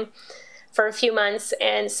time for a few months.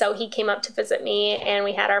 And so he came up to visit me, and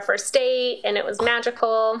we had our first date, and it was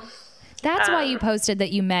magical. That's why you posted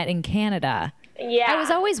that you met in Canada. Yeah. I was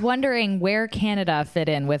always wondering where Canada fit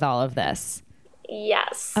in with all of this.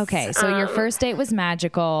 Yes. Okay. So your first date was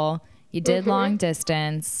magical. You did long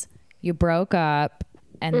distance, you broke up,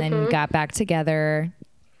 and then you got back together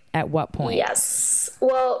at what point? Yes.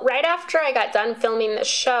 Well, right after I got done filming the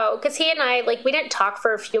show, because he and I, like, we didn't talk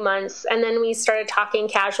for a few months, and then we started talking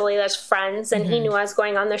casually as friends, and he knew I was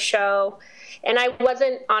going on the show, and I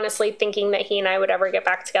wasn't honestly thinking that he and I would ever get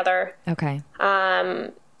back together. Okay.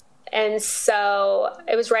 And so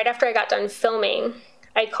it was right after I got done filming.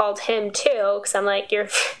 I called him too, because I'm like, you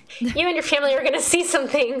and your family are going to see some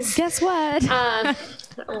things. Guess what?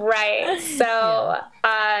 Right. So,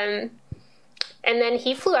 and then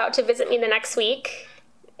he flew out to visit me the next week.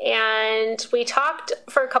 And we talked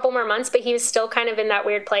for a couple more months, but he was still kind of in that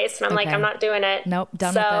weird place. And I'm like, I'm not doing it. Nope,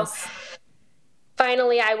 done with this.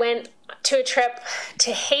 Finally, I went to a trip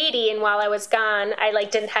to Haiti, and while I was gone, I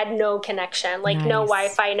had no connection, no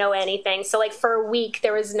Wi-Fi, no anything. So for a week,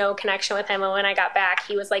 there was no connection with him. And when I got back,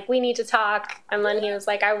 he was like, we need to talk. And then he was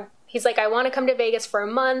like, I want to come to Vegas for a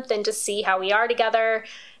month and just see how we are together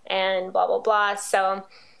and blah, blah, blah. So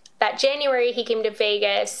that January, he came to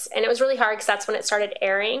Vegas, and it was really hard because that's when it started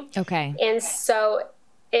airing. Okay. And so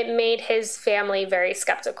it made his family very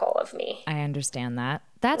skeptical of me. I understand that.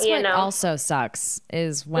 That's what also sucks,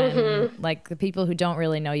 is when the people who don't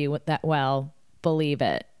really know you that well believe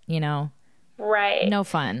it, Right. No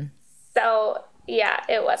fun. So, yeah,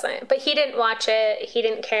 it wasn't. But he didn't watch it. He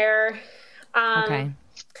didn't care. Okay.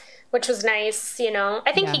 Which was nice,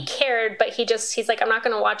 I think he cared, but he's like, I'm not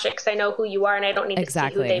going to watch it because I know who you are and I don't need to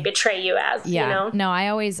see who they betray you as, No,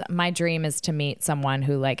 my dream is to meet someone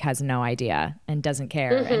who has no idea and doesn't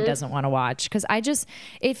care and doesn't want to watch. Because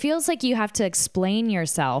it feels like you have to explain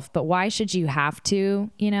yourself, but why should you have to,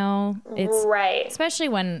 It's right. Especially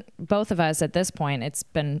when both of us at this point, it's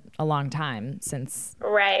been a long time since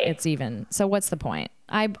it's even. So what's the point?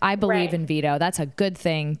 I believe in veto. That's a good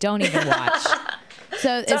thing. Don't even watch.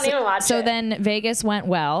 So then Vegas went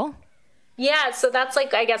well. Yeah, so that's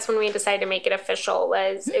I guess when we decided to make it official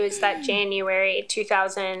it was that January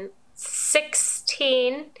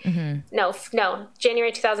 2016. No,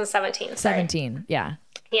 January 2017. Sorry. 17, yeah.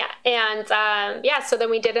 Yeah, and so then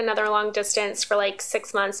we did another long distance for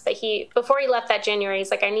 6 months. But before he left that January, he's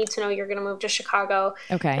like, I need to know you're going to move to Chicago.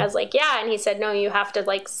 Okay. And I was like, yeah. And he said, no, you have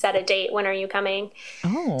to set a date. When are you coming?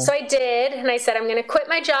 Oh. So I did. And I said, I'm going to quit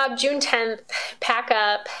my job June 10th, pack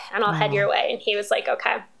up, and I'll head your way. And he was like,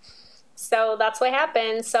 okay. So that's what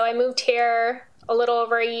happened. So I moved here a little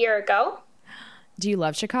over a year ago. Do you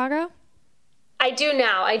love Chicago? I do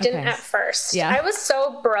now. I didn't at first. Yeah. I was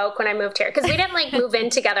so broke when I moved here because we didn't move in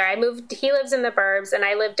together. He lives in the burbs and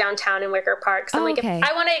I live downtown in Wicker Park. So I'm if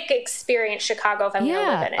I want to experience Chicago if I'm going to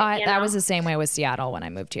live in it. That was the same way with Seattle when I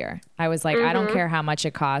moved here. I was like, I don't care how much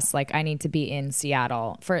it costs. I need to be in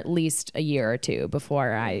Seattle for at least a year or two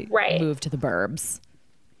before I move to the burbs.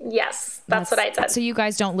 Yes, that's what I said. So you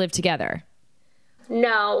guys don't live together?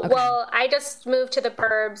 No. Okay. Well, I just moved to the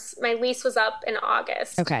burbs. My lease was up in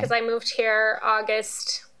August. Okay. Because I moved here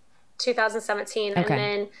August 2017. Okay. And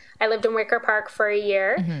then I lived in Wicker Park for a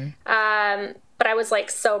year. But I was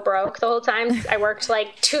so broke the whole time. I worked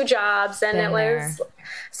 2 jobs and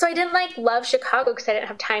so I didn't love Chicago because I didn't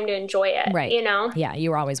have time to enjoy it. Right. Yeah.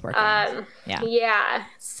 You were always working. Yeah.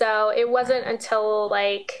 So it wasn't until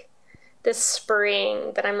this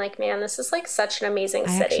spring that I'm like, man, this is such an amazing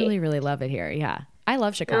city. I actually really love it here. Yeah. I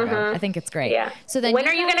love Chicago. I think it's great. Yeah. So then when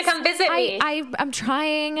are you going to come visit me? I'm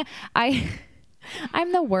trying.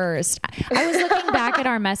 I'm the worst. I was looking back at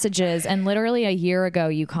our messages and literally a year ago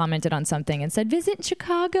you commented on something and said, visit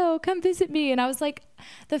Chicago, come visit me. And I was like,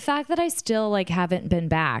 the fact that I still haven't been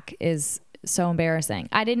back is so embarrassing.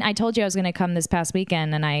 I told you I was going to come this past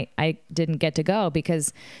weekend and I didn't get to go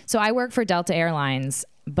because I work for Delta Airlines,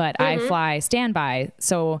 but I fly standby.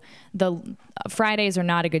 So the Fridays are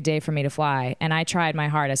not a good day for me to fly. And I tried my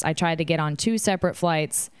hardest. I tried to get on 2 separate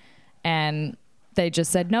flights and they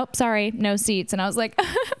just said, nope, sorry, no seats. And I was like,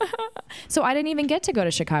 so I didn't even get to go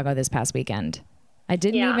to Chicago this past weekend. I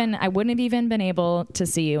wouldn't have even been able to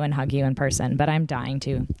see you and hug you in person, but I'm dying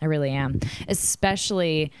to. I really am.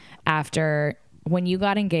 Especially after when you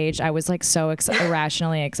got engaged, I was so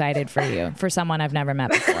irrationally excited for you, for someone I've never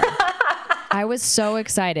met before. I was so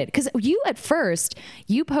excited because at first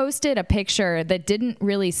you posted a picture that didn't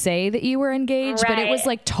really say that you were engaged, but it was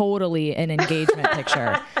totally an engagement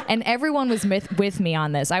picture. And everyone was with me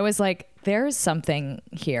on this. I was like, there's something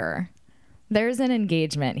here. There's an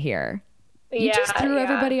engagement here. You just threw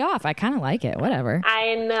everybody off. I kind of like it. Whatever.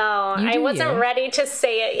 I know. I wasn't ready to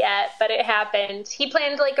say it yet, but it happened. He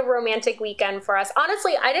planned a romantic weekend for us.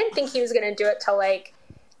 Honestly, I didn't think he was going to do it till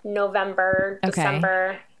November,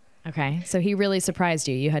 December. Okay. So he really surprised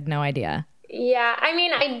you. You had no idea. Yeah. I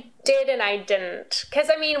mean, I did and I didn't. Because,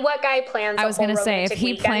 what guy plans a whole romantic weekend? I was going to say, if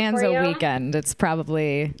he plans a weekend, it's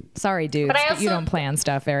probably, sorry, dudes, but you don't plan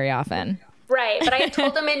stuff very often. Right. But I had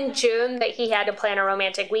told him in June that he had to plan a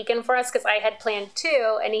romantic weekend for us because I had planned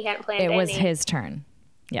 2 and he hadn't planned any. It was his turn.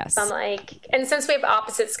 Yes. So I'm and since we have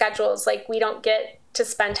opposite schedules, we don't get to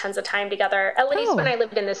spend tons of time together, at least when I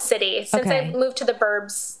lived in the city. Since I moved to the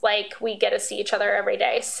burbs, we get to see each other every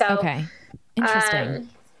day. So, okay. Interesting.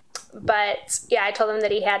 But yeah, I told him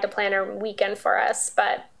that he had to plan a weekend for us,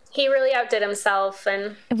 but he really outdid himself.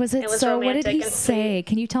 And it was so, what did he say?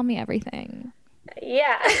 Can you tell me everything?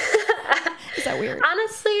 Yeah. Is that weird?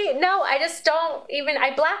 Honestly, no, I just don't even,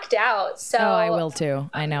 I blacked out. So I will too.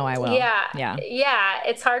 I know I will. Yeah.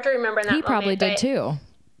 It's hard to remember in that He probably did too.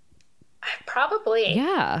 Probably.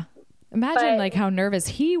 Yeah. Imagine like how nervous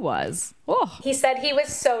he was. Oh. He said he was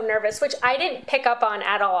so nervous, which I didn't pick up on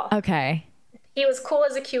at all. Okay. He was cool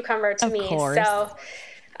as a cucumber to me. Course. So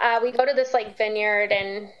we go to this like vineyard,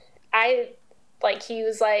 and he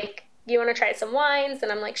was like, you want to try some wines?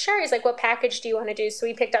 And I'm like, sure. He's like, what package do you want to do? So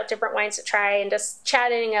we picked out different wines to try and just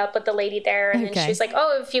chatting up with the lady there. And then she was like,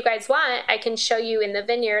 oh, if you guys want, I can show you in the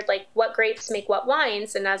vineyard, like what grapes make what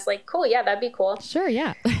wines. And I was like, cool. Yeah, that'd be cool. Sure.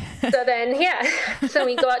 Yeah. So then, so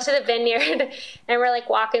we go out to the vineyard and we're like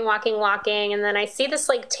walking. And then I see this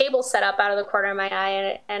like table set up out of the corner of my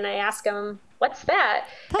eye. And I ask him, what's that?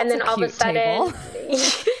 That's and then all of a sudden,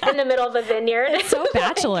 in the middle of the vineyard. It's so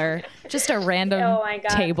bachelor. Just a random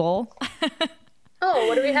table. Oh,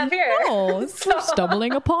 what do we have here? Oh, we're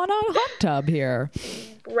stumbling upon a hot tub here.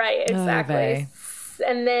 Right, exactly.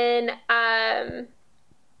 And then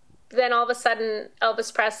all of a sudden,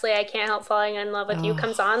 Elvis Presley, I Can't Help Falling in Love with You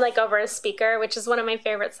comes on like over a speaker, which is one of my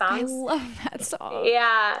favorite songs. I love that song.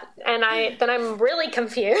 Yeah. And I'm really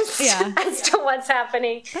confused as to what's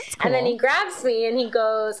happening. That's cool. And then he grabs me and he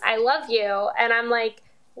goes, I love you. And I'm like,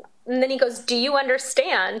 and then he goes, do you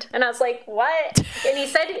understand? And I was like, what? And he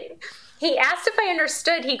asked if I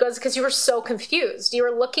understood. He goes, because you were so confused. You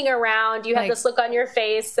were looking around. You had this look on your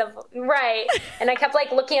face of, right. And I kept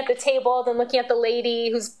like looking at the table, then looking at the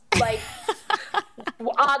lady who's like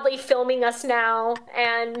oddly filming us now.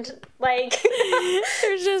 And like,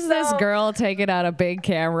 there's just this girl taking out a big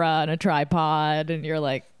camera and a tripod. And you're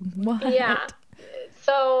like, what? Yeah.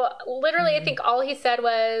 So literally, I think all he said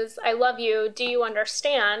was, I love you. Do you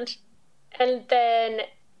understand? And then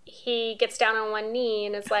he gets down on one knee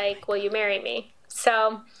and is like, will you marry me?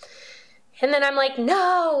 So, and then I'm like,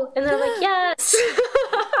 no. And then I'm like, yes.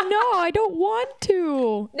 No, I don't want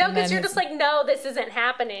to. No, because you're just like, no, this isn't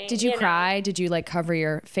happening. Did you cry? Know? Did you like cover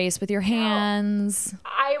your face with your hands? No.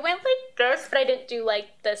 I went like this, but I didn't do like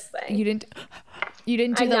this thing. You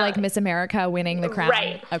didn't do the like Miss America winning the crown?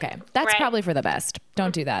 Right. Okay. That's probably for the best.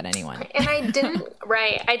 Don't do that, anyone. And I didn't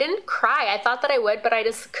cry. I thought that I would, but I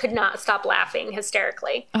just could not stop laughing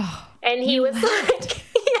hysterically. Oh, and he was like,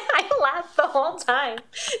 I laughed the whole time.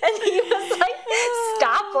 And he was like,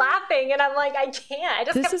 stop laughing. And I'm like, I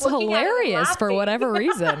can't. This is hilarious for whatever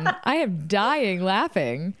reason. I am dying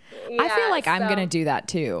laughing. Yeah, I feel like I'm going to do that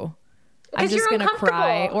too. I'm just going to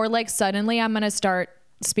cry. Or like suddenly I'm going to start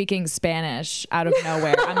speaking Spanish out of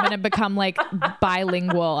nowhere. I'm going to become like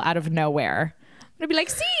bilingual out of nowhere. I'm going to be like,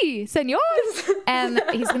 sí, señor. And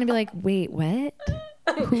he's going to be like, wait, what?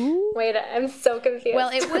 Who? Wait, I'm so confused.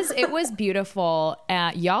 Well, it was beautiful.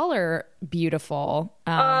 Y'all are beautiful.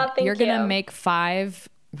 Thank you. You're going to make 5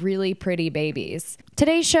 really pretty babies.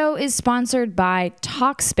 Today's show is sponsored by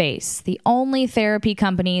Talkspace, the only therapy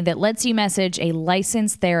company that lets you message a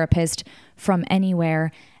licensed therapist from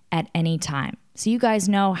anywhere at any time. So you guys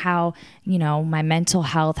know how, my mental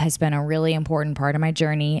health has been a really important part of my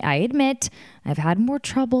journey. I admit I've had more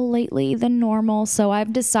trouble lately than normal, so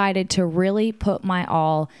I've decided to really put my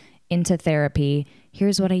all into therapy.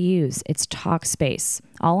 Here's what I use. It's Talkspace.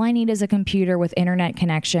 All I need is a computer with internet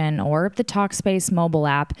connection or the Talkspace mobile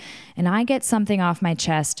app, and I get something off my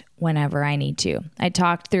chest whenever I need to. I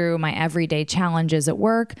talk through my everyday challenges at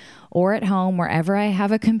work or at home, wherever I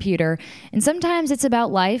have a computer. And sometimes it's about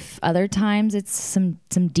life. Other times it's some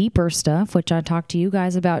deeper stuff, which I talk to you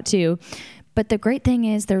guys about too. But the great thing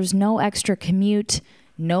is there's no extra commute,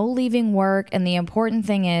 no leaving work, and the important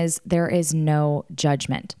thing is there is no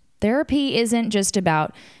judgment. Therapy isn't just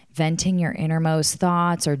about venting your innermost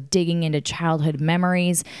thoughts or digging into childhood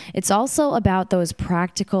memories. It's also about those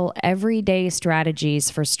practical, everyday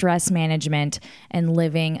strategies for stress management and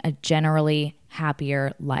living a generally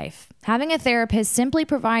happier life. Having a therapist simply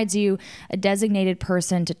provides you a designated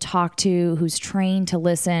person to talk to who's trained to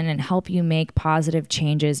listen and help you make positive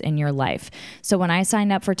changes in your life. So when I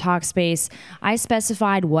signed up for Talkspace, I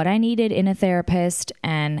specified what I needed in a therapist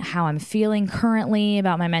and how I'm feeling currently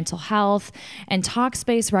about my mental health, and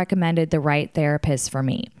Talkspace recommended the right therapist for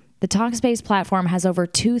me. The Talkspace platform has over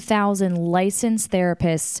 2,000 licensed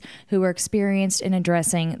therapists who are experienced in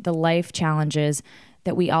addressing the life challenges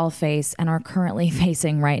that we all face and are currently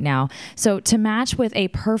facing right now. So to match with a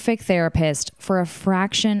perfect therapist for a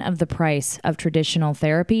fraction of the price of traditional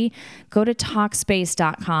therapy, go to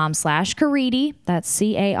Talkspace.com/Caridi. That's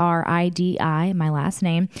CARIDI, my last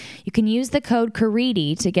name. You can use the code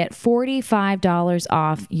Caridi to get $45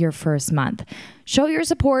 off your first month. Show your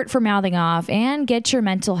support for Mouthing Off and get your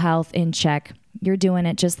mental health in check You're doing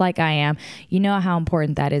it just like I am. You know how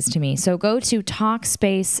important that is to me. So go to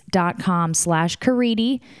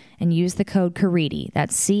Talkspace.com/Caridi and use the code Caridi.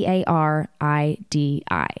 That's CARIDI.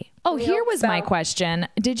 Oh, here was my question.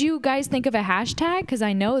 Did you guys think of a hashtag? Because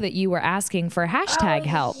I know that you were asking for hashtag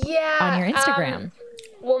help on your Instagram.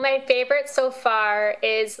 Well, my favorite so far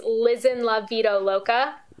is Lizen La Vida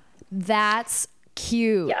Loca. That's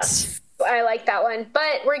cute. Yes. I like that one.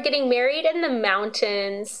 But we're getting married in the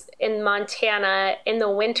mountains in Montana in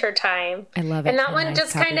the wintertime. I love it. And that one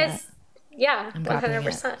just kind of, I'm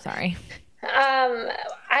 100%. Sorry.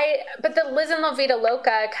 But the Liz and La Vida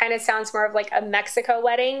Loca kind of sounds more of like a Mexico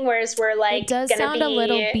wedding, whereas we're like, it does sound a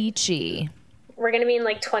little beachy. We're going to be in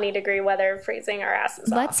like 20-degree weather, freezing our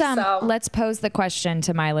asses off. Let's pose the question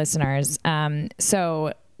to my listeners.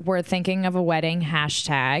 So we're thinking of a wedding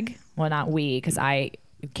hashtag. Well, not we, because I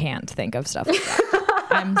can't think of stuff like that.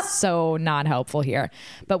 I'm so not helpful here.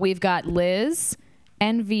 But we've got Liz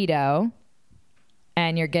and Vito,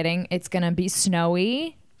 and it's going to be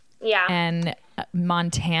snowy. Yeah. And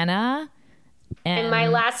Montana. And my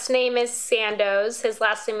last name is Sandoz. His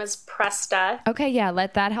last name is Presta. Okay, yeah,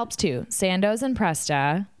 that helps too. Sandoz and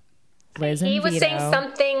Presta. Liz and Vito. He was saying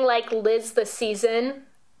something like Liz the Season.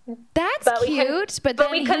 That's cute, but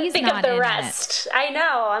we couldn't think of the rest. I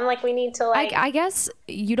know. I'm like, we need to like. I guess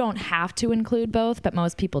you don't have to include both, but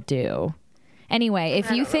most people do. Anyway,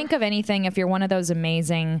 if you think of anything, if you're one of those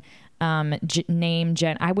amazing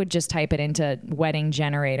I would just type it into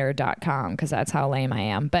weddinggenerator.com because that's how lame I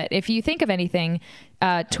am. But if you think of anything,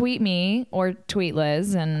 tweet me or tweet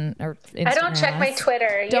Liz or Instagram. I don't check my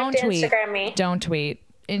Twitter. Don't have to tweet. Instagram me. Don't tweet.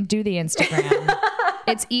 And do the Instagram.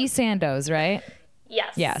 It's Sandoz, right?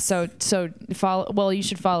 Yes. Yeah. So follow. Well, you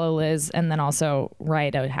should follow Liz and then also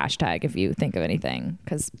write a hashtag if you think of anything,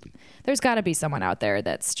 because there's got to be someone out there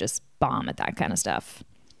that's just bomb at that kind of stuff.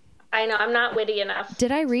 I know. I'm not witty enough.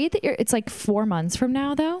 Did I read that it's like 4 months from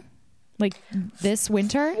now though? Like this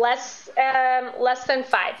winter? Less than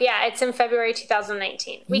 5. Yeah, it's in February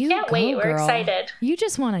 2019. We can't wait. We're excited. You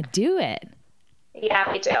just want to do it. Yeah,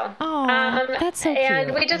 we do. Oh, that's so cute.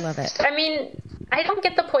 And we just, I love it. I mean, I don't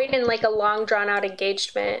get the point in like a long drawn out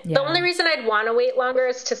engagement. Yeah. The only reason I'd want to wait longer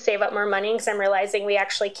is to save up more money, because I'm realizing we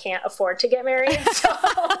actually can't afford to get married. So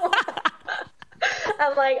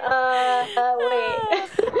I'm like, wait.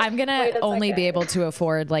 I'm going to only be able to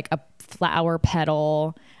afford like a flower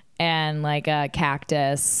petal and like a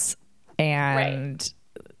cactus and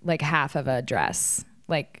like half of a dress.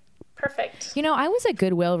 Like, perfect. You know, I was at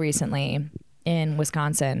Goodwill recently in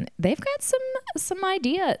Wisconsin. They've got some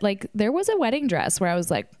idea. Like there was a wedding dress where I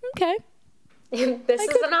was like, okay, this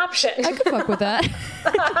is an option. I could fuck with that.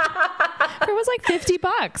 It was like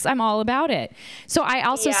 $50. I'm all about it. So I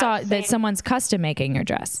also saw that someone's custom making your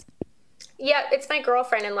dress. Yeah, it's my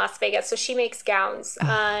girlfriend in Las Vegas, so she makes gowns.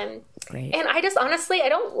 Great. And I just honestly, I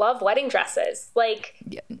don't love wedding dresses. Like,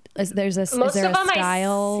 is there a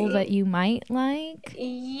style that you might like?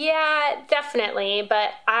 Yeah, definitely.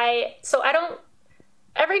 But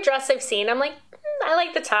every dress I've seen, I'm like, I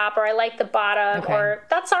like the top, or I like the bottom, or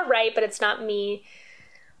that's all right, but it's not me.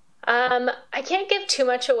 I can't give too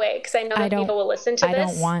much away because I know that Vito will listen to this. I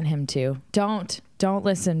don't want him to. Don't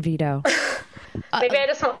listen, Vito. Maybe I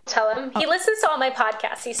just won't tell him. He listens to all my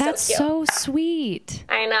podcasts. He's so cute. That's so sweet.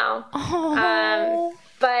 I know. Oh.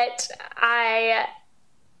 But I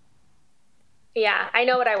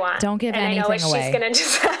know what I want. Don't give anything away. I know what she's going to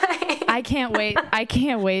decide. I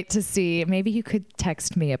can't wait to see. Maybe you could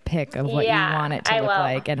text me a pic of what you want it to look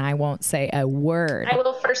like, and I won't say a word. I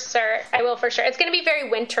will for sure. It's going to be very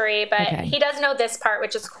wintry, but he does know this part,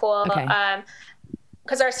 which is cool. Okay.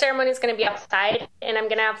 Because our ceremony is going to be outside, and I'm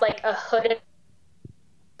going to have like a hooded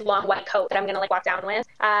long white coat that I'm going to like walk down with.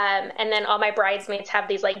 And then all my bridesmaids have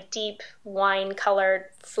these like deep wine colored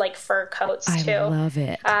like fur coats too. I love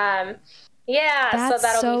it. So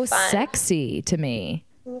that'll be fun. Sexy to me.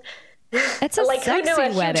 It's a like, sexy who knew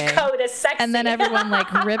a wedding. Huge coat is sexy? And then everyone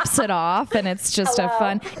like rips it off, and it's just a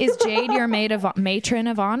fun. Is Jade your matron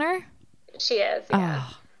of honor? She is. Yeah.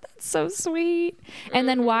 Oh, that's so sweet. And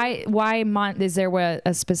then why is there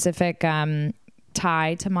a specific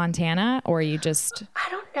tie to Montana, or you just? I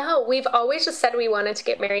don't know. We've always just said we wanted to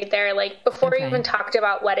get married there. Like before we even talked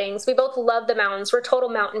about weddings, we both love the mountains. We're total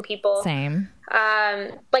mountain people. Same.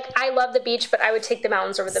 Like I love the beach, but I would take the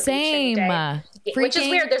mountains over the beach any day. Which is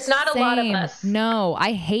weird. There's not a lot of us. No,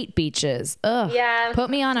 I hate beaches. Ugh. Yeah. Put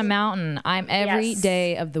me on a mountain. I'm every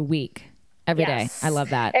day of the week. Every day. I love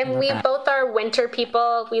that. And we both are winter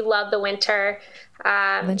people. We love the winter.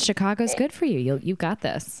 Then Chicago's good for you. You got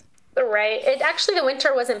this. Right. The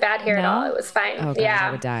winter wasn't bad here at all. It was fine. Oh, God, yeah.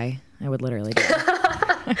 I would die. I would literally die.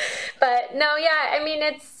 But no, yeah, I mean,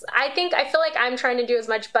 I feel like I'm trying to do as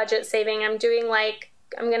much budget saving. I'm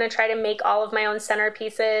going to try to make all of my own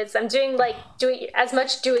centerpieces. I'm doing as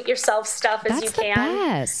much do-it-yourself stuff as you can.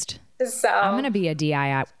 That's the best. So I'm going to be a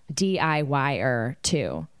DIYer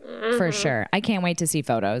too, for sure. I can't wait to see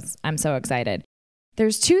photos. I'm so excited.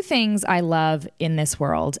 There's two things I love in this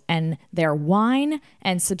world, and they're wine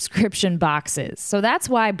and subscription boxes. So that's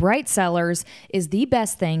why Bright Cellars is the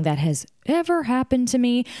best thing that has ever happened to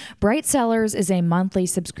me. Bright Cellars is a monthly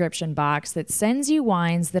subscription box that sends you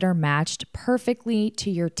wines that are matched perfectly to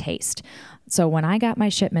your taste. So when I got my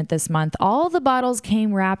shipment this month, all the bottles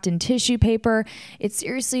came wrapped in tissue paper. It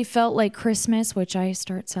seriously felt like Christmas, which I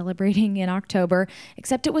start celebrating in October,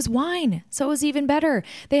 except it was wine. So it was even better.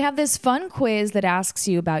 They have this fun quiz that asks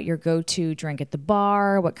you about your go-to drink at the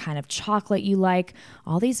bar, what kind of chocolate you like,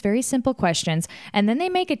 all these very simple questions. And then they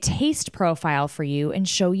make a taste profile for you and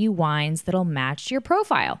show you wines that'll match your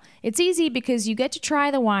profile. It's easy because you get to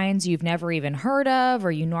try the wines you've never even heard of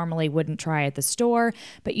or you normally wouldn't try at the store,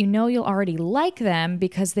 but you know you'll already like them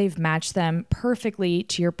because they've matched them perfectly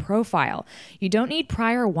to your profile. You don't need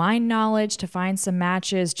prior wine knowledge to find some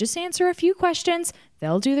matches. Just answer a few questions.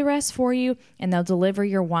 They'll do the rest for you, and they'll deliver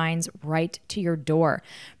your wines right to your door.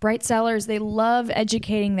 Bright Cellars, they love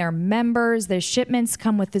educating their members. Their shipments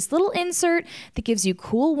come with this little insert that gives you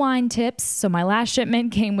cool wine tips. So my last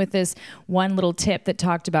shipment came with this one little tip that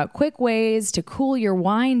talked about quick ways to cool your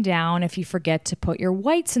wine down if you forget to put your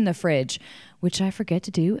whites in the fridge, which I forget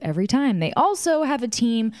to do every time. They also have a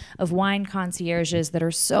team of wine concierges that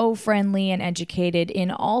are so friendly and educated in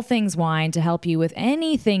all things wine to help you with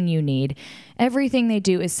anything you need. Everything they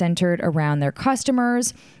do is centered around their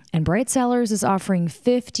customers. And Bright Cellars is offering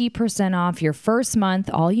 50% off your first month,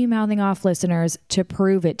 all you Mouthing Off listeners, to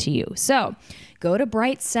prove it to you. So go to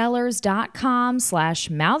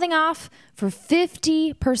brightcellars.com/mouthingoff for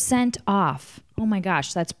 50% off. Oh my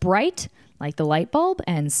gosh, that's Bright, like the light bulb,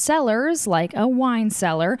 and Cellars, like a wine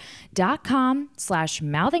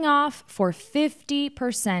cellar.com/mouthingoff for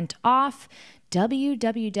 50% off.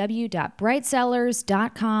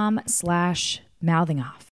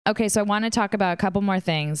 www.brightcellars.com/mouthingoff. Okay, so I want to talk about a couple more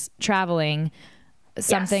things. Traveling,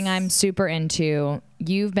 something I'm super into.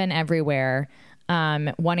 You've been everywhere.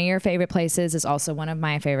 One of your favorite places is also one of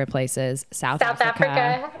my favorite places, South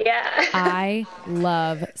Africa. Yeah. I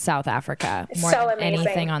love South Africa more than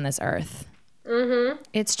anything on this earth. Mm-hmm.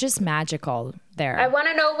 It's just magical there. I want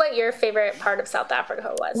to know what your favorite part of South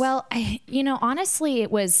Africa was. Well, honestly,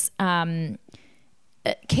 it was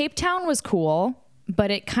Cape Town was cool, but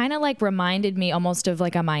it kind of like reminded me almost of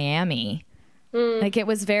like a Miami. Like it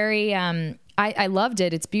was very, I loved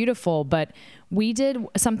it. It's beautiful, but we did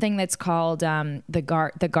something that's called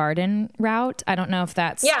the garden route. I don't know if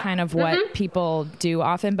that's kind of what people do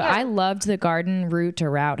often, but I loved the garden route or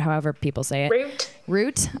route, however people say it.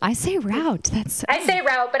 Route. I say route. I say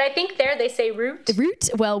route, but I think there they say route. Route.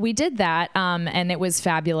 Well, we did that, and it was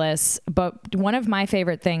fabulous. But one of my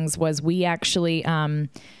favorite things was we actually,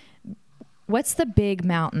 what's the big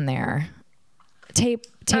mountain there? Table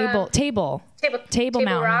Mountain.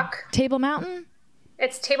 Rock. Table Mountain?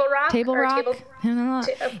 It's Table Rock? Table Rock?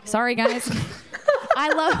 Sorry, guys.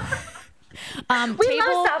 I love...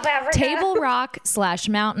 love South Africa. Table Rock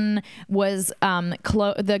 /mountain was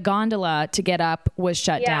the gondola to get up was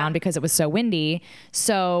shut down because it was so windy.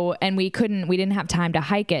 So, and we didn't have time to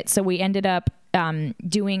hike it. So we ended up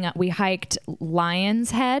we hiked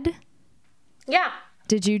Lion's Head. Yeah.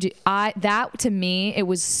 Did you that to me, it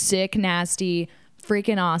was sick, nasty,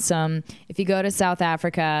 freaking awesome. If you go to South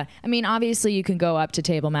Africa, I mean, obviously you can go up to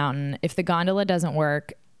Table Mountain. If the gondola doesn't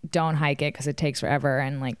work, don't hike it because it takes forever.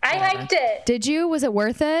 And like, I hiked it. Did you? Was it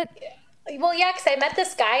worth it? Well, yeah, because I met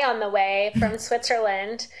this guy on the way from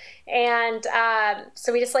Switzerland, and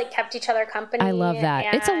so we just like kept each other company. I love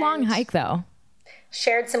that. It's a long hike though.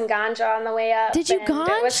 Shared some ganja on the way up. Did you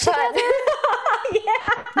ganj together?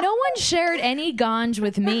 Yeah. No one shared any ganj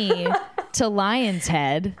with me to Lion's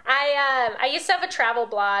Head. I used to have a travel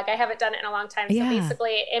blog. I haven't done it in a long time. So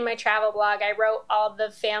basically in my travel blog, I wrote all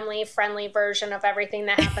the family friendly version of everything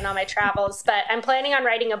that happened on my travels. But I'm planning on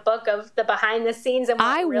writing a book of the behind the scenes and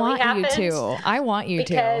what really happened. I want you to.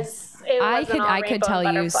 Because I could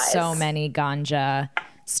tell you so many ganja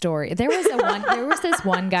story. There was this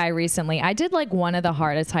one guy recently. I did like one of the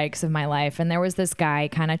hardest hikes of my life, and there was this guy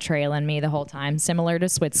kind of trailing me the whole time, similar to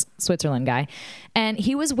Switzerland guy, and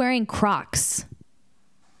he was wearing Crocs,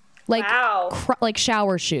 like like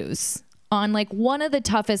shower shoes on like one of the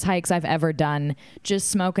toughest hikes I've ever done, just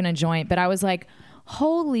smoking a joint. But I was like,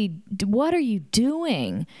 what are you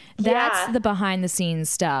doing? That's the behind the scenes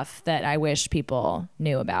stuff that I wish people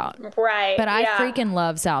knew about. Right. But I freaking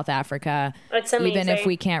love South Africa. It's amazing. Even if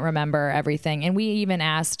we can't remember everything. And we even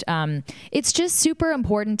asked, it's just super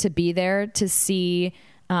important to be there to see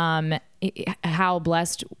how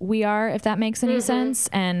blessed we are, if that makes any sense.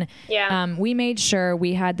 And we made sure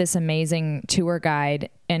we had this amazing tour guide,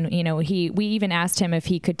 and we even asked him if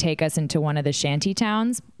he could take us into one of the shanty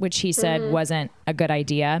towns, which he said wasn't a good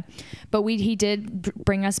idea, but he did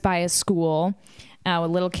bring us by a school, a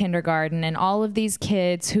little kindergarten, and all of these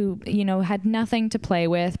kids who had nothing to play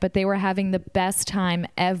with, but they were having the best time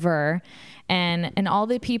ever, and all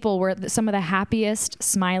the people were some of the happiest,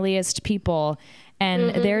 smiliest people.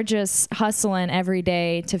 And they're just hustling every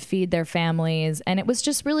day to feed their families. And it was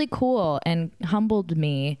just really cool and humbled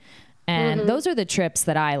me. And those are the trips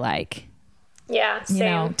that I like. Yeah,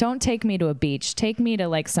 same. Don't take me to a beach. Take me to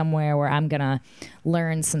like somewhere where I'm going to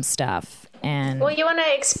learn some stuff. And well, you want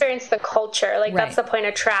to experience the culture. Like that's the point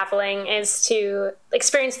of traveling, is to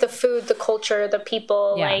experience the food, the culture, the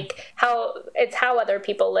people, like how other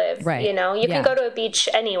people live. Right. You can go to a beach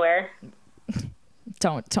anywhere.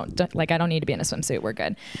 Don't like, I don't need to be in a swimsuit. We're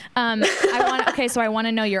good. So I want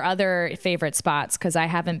to know your other favorite spots, because I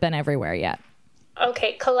haven't been everywhere yet.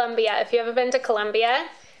 Okay. Colombia. If you haven't been to Colombia.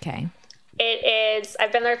 Okay.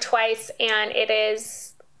 I've been there twice, and it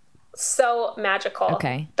is so magical.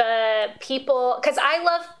 Okay. The people, because I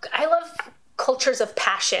love cultures of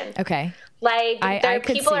passion. Okay. Like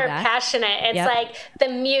people are passionate. It's like the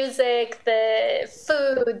music, the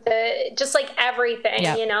food, just like everything,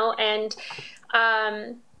 and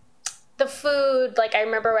the food, like I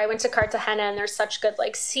remember I went to Cartagena, and there's such good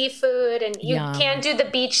like seafood, and you can do the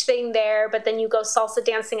beach thing there, but then you go salsa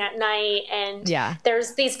dancing at night, and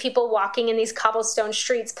there's these people walking in these cobblestone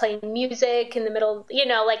streets playing music in the middle,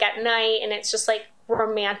 like at night, and it's just like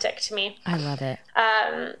romantic to me. I love it.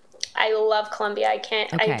 I love Colombia. I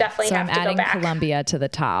definitely have to go back. So I'm adding Colombia to the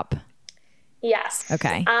top. Yes.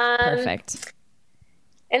 Okay. Perfect.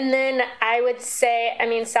 And then I would say,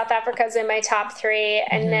 South Africa's in my top 3.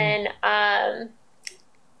 And then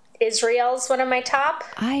Israel's one of my top.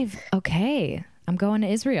 I'm going to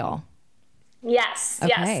Israel. Yes.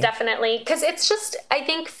 Okay. Yes, definitely. Because it's just, I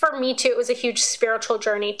think for me too, it was a huge spiritual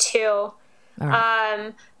journey too.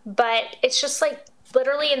 Right. But it's just like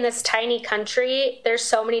literally in this tiny country, there's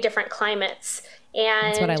so many different climates.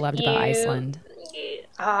 And that's what I loved about Iceland.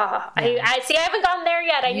 I see. I haven't gone there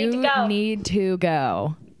yet. I need to go. You need to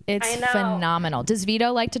go. It's phenomenal. Does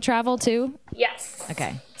Vito like to travel too? Yes.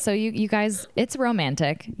 Okay. So you guys, it's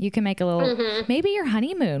romantic. You can make a little, maybe your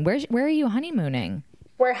honeymoon. Where are you honeymooning?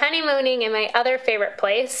 We're honeymooning in my other favorite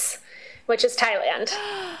place, which is Thailand.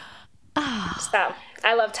 So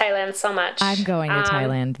I love Thailand so much. I'm going to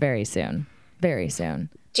Thailand very soon. Very soon.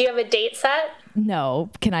 Do you have a date set? No.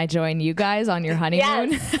 Can I join you guys on your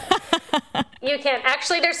honeymoon? Yes. You can.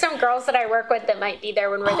 Actually, there's some girls that I work with that might be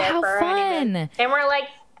there when we're there for our honeymoon. And we're like,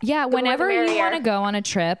 whenever you want to go on a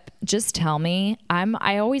trip, just tell me.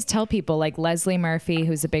 I always tell people, like Leslie Murphy,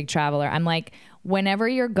 who's a big traveler, I'm like, whenever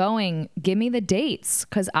you're going, give me the dates,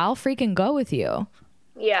 because I'll freaking go with you.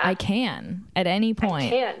 Yeah. I can at any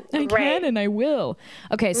point. I can and I will.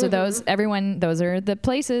 Okay, so those are the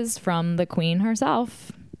places from the queen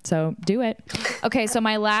herself. So do it. Okay, so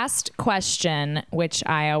my last question, which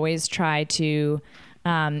I always try to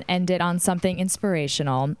end it on something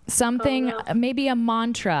inspirational, maybe a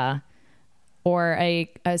mantra or a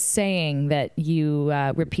saying that you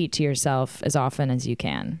repeat to yourself as often as you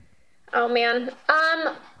can. Oh man.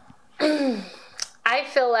 I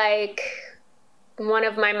feel like one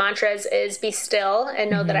of my mantras is be still and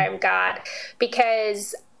know that I'm God,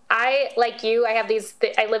 because I, like you, I have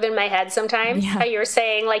I live in my head sometimes, how you were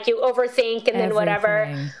saying, like you overthink and then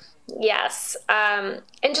whatever. Yes. And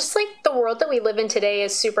just like the world that we live in today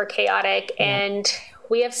is super chaotic, and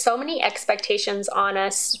we have so many expectations on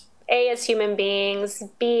us, A, as human beings,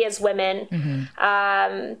 B, as women,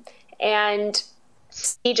 and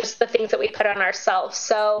C, just the things that we put on ourselves.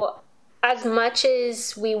 So as much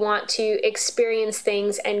as we want to experience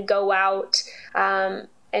things and go out,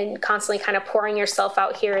 and constantly kind of pouring yourself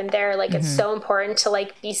out here and there, like it's so important to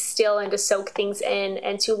like be still and to soak things in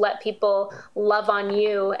and to let people love on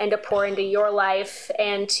you and to pour into your life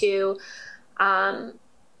and to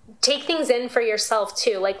take things in for yourself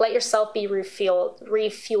too. Like let yourself be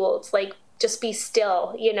refueled, like just be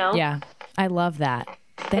still, Yeah, I love that.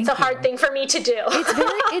 It's a hard thing for me to do.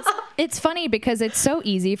 It's funny because it's so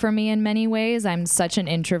easy for me in many ways. I'm such an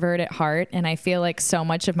introvert at heart, and I feel like so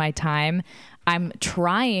much of my time I'm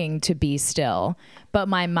trying to be still, but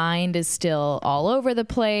my mind is still all over the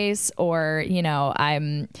place, or, you know,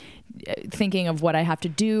 I'm thinking of what I have to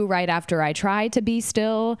do right after I try to be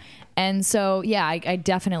still. And so, yeah, I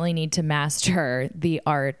definitely need to master the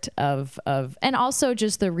art of, and also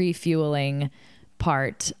just the refueling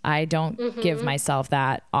part. I don't give myself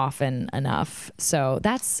that often enough. So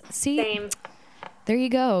that's, Same. There you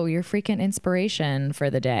go. Your freaking inspiration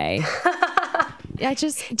for the day. I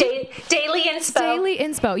just daily inspo. Daily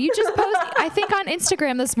inspo. You just posted, I think on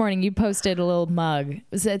Instagram this morning, you posted a little mug.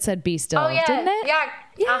 It said "Be Still," didn't it?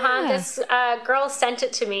 Yeah. This girl sent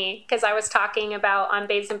it to me because I was talking about on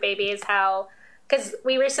Babes and Babies how, because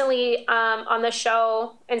we recently on the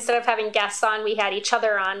show, instead of having guests on, we had each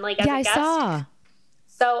other on, like, as a guest. I saw.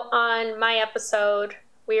 So on my episode,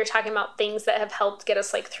 we were talking about things that have helped get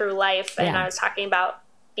us, like, through life, and I was talking about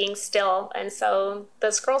being still, and so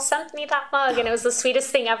this girl sent me that mug, and it was the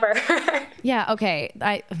sweetest thing ever. Yeah, okay.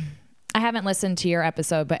 I haven't listened to your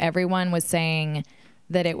episode, but everyone was saying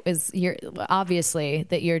that you're obviously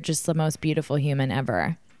that you're just the most beautiful human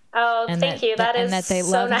ever. Oh, and thank you. That is and that they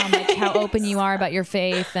so love nice. how open you are about your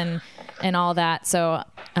faith and all that. So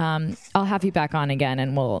I'll have you back on again,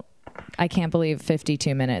 and I can't believe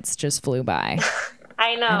 52 minutes just flew by.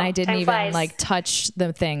 I know. And I didn't even like touch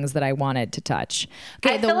the things that I wanted to touch.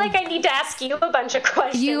 Okay, I feel like I need to ask you a bunch of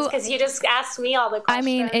questions because you just asked me all the questions. I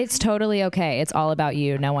mean, it's totally okay. It's all about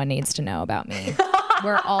you. No one needs to know about me.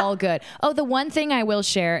 We're all good. Oh, the one thing I will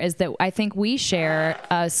share is that I think we share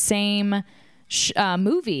a same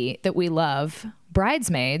movie that we love,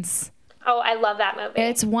 Bridesmaids. Oh, I love that movie.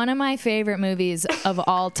 It's one of my favorite movies of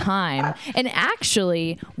all time. And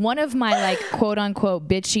actually, one of my, like, quote unquote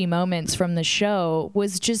bitchy moments from the show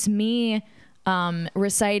was just me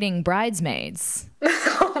reciting Bridesmaids.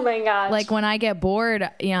 Oh my gosh. Like, when I get bored,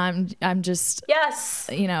 you know, I'm just, yes,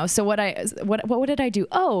 you know, so what did I do?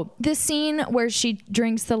 Oh, the scene where she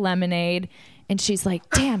drinks the lemonade and she's like,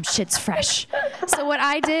 damn, shit's fresh. So what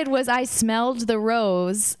I did was I smelled the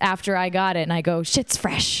rose after I got it and I go, shit's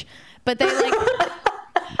fresh. But they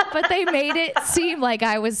made it seem like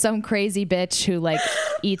I was some crazy bitch who, like,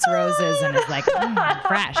 eats roses and is like,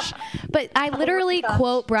 fresh. But I literally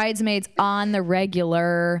quote Bridesmaids on the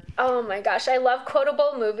regular. Oh my gosh. I love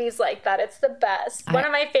quotable movies like that. It's the best. One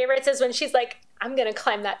of my favorites is when she's like, I'm going to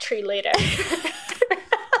climb that tree later.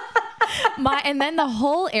 And then the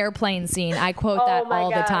whole airplane scene, I quote that all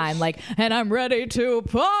the time. Like, and I'm ready to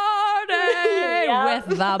party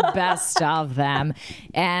with the best of them.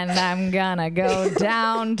 And I'm gonna go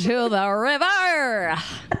down to the river.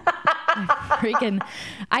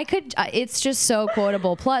 It's just so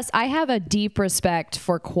quotable. Plus, I have a deep respect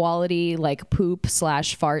for quality, like,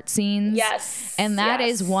 poop/fart scenes. Yes. And that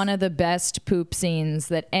is one of the best poop scenes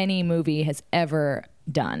that any movie has ever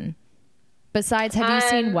done. Besides, have you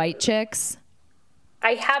seen White Chicks?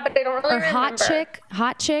 I have, but I don't really remember.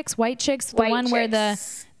 Hot Chicks, White Chicks, the one where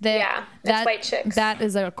that's White Chicks. That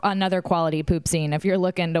is another quality poop scene. If you're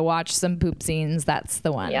looking to watch some poop scenes, that's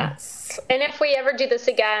the one. Yes. And if we ever do this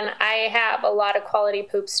again, I have a lot of quality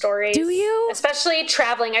poop stories. Do you? Especially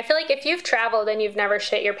traveling. I feel like if you've traveled and you've never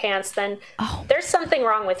shit your pants, then there's something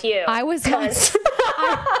wrong with you. I was on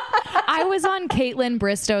Caitlin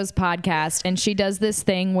Bristow's podcast, and she does this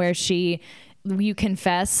thing where you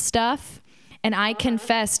confess stuff. And I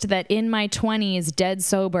confessed that in my 20s, dead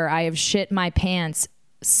sober, I have shit my pants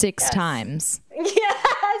 6 times.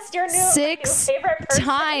 Yes, your favorite person.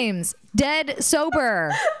 Times dead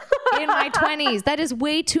sober in my 20s. That is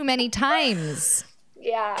way too many times.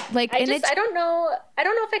 Yeah. Like, I don't know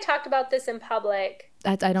if I talked about this in public.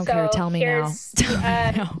 I don't care. Tell me now.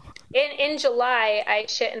 In July, I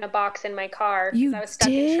shit in a box in my car because I was stuck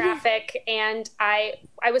in traffic, and I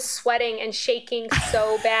was sweating and shaking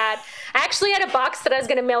so bad. I actually had a box that I was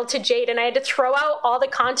going to mail to Jade, and I had to throw out all the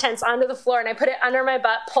contents onto the floor, and I put it under my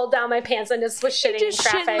butt, pulled down my pants, and just was shitting in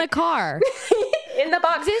traffic. Shit in the car. In the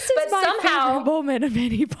box. This is my favorite moment of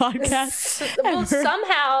any podcast. Well,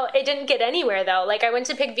 somehow it didn't get anywhere, though. Like, I went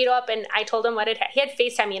to pick Vito up, and I told him what it had. He had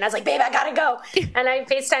FaceTime me, and I was like, babe, I gotta go. And I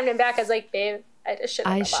FaceTimed him back. I was like, babe, I just shit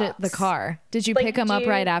in the box. shit the car. Did you pick him up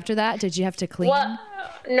right after that? Did you have to clean? Well,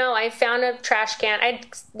 no, I found a trash can. I had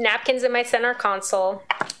napkins in my center console,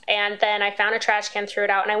 and then I found a trash can, threw it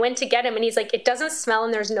out, and I went to get him, and he's like, it doesn't smell,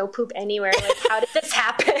 and there's no poop anywhere. Like, how did this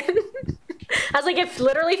happen? I was like, it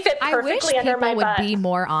literally fit perfectly under my butt. I wish people would be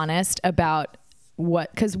more honest about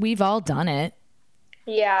because we've all done it.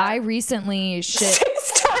 Yeah. I recently shit.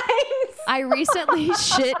 6 times. I recently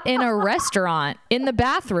shit in a restaurant in the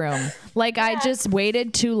bathroom. Like I just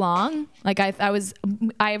waited too long. Like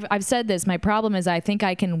I've said this. My problem is I think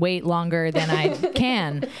I can wait longer than I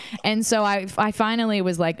can. And so I finally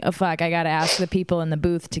was like, oh fuck, I got to ask the people in the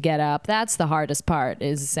booth to get up. That's the hardest part,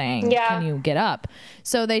 is saying, can you get up?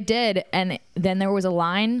 So they did. And then there was a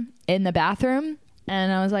line in the bathroom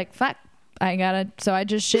and I was like, fuck, so I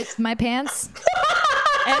just shit my pants.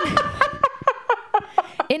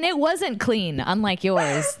 And it wasn't clean, unlike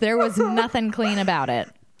yours. There was nothing clean about it.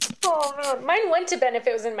 Oh, man. Mine wouldn't have been if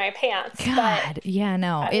it was in my pants. God, yeah,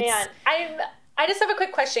 no. Man, I just have a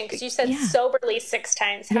quick question, because you said soberly 6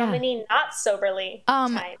 times. How many not soberly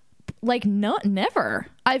times? Like, no, never.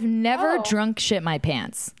 I've never drunk shit my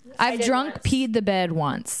pants. I've drunk peed the bed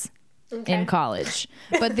once in college.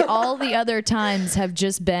 But all the other times have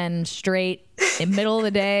just been straight in middle of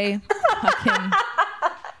the day. Fucking...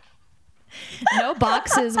 No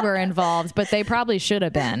boxes were involved, but they probably should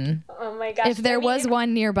have been. Oh my gosh. If there was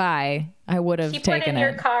one nearby, I would have taken it. Keep one in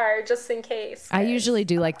your car just in case. I usually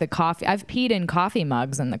do like the coffee. I've peed in coffee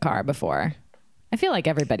mugs in the car before. I feel like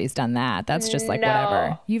everybody's done that. That's just like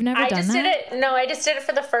whatever. You've never done that? No, I just did it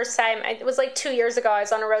for the first time. It was like 2 years ago. I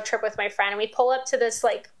was on a road trip with my friend and we pull up to this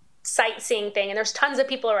like sightseeing thing and there's tons of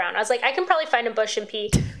people around. I was like, I can probably find a bush and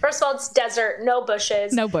pee. First of all, it's desert, no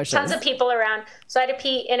bushes. Tons of people around. So I had to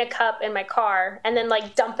pee in a cup in my car and then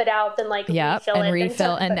like dump it out, then like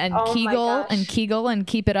refill and Kegel and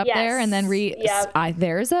keep it up there and then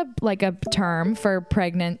there's a term for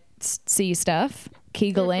pregnancy stuff,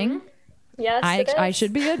 Kegeling. Mm-hmm. Yes, I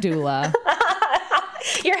should be a doula.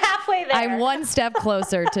 You're halfway there. I'm one step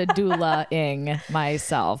closer to doula-ing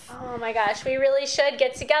myself. Oh my gosh, we really should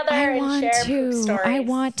get together and share poop stories. I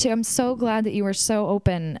want to. I'm so glad that you were so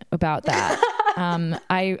open about that.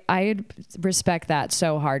 I respect that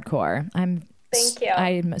so hardcore. Thank you.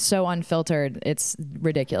 I'm so unfiltered. It's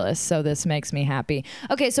ridiculous. So this makes me happy.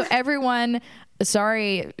 Okay, so everyone,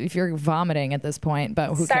 sorry if you're vomiting at this point,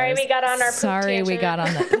 but who cares? We got on our poop tangent. We got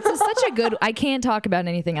on that. It's such a good, I can't talk about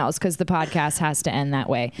anything else because the podcast has to end that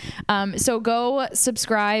way. So go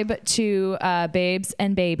subscribe to Babes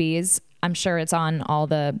and Babies. I'm sure it's on all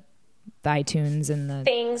the iTunes and the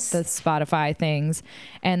Spotify things.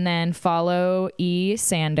 And then follow E.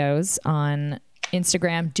 Sandoz on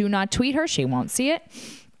Instagram. Do not tweet her. She won't see it.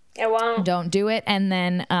 I won't. Don't do it. And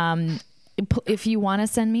then if you want to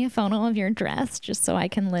send me a photo of your dress just so I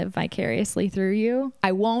can live vicariously through you,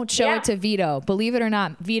 I won't show it to Vito. Believe it or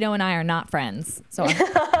not, Vito and I are not friends. So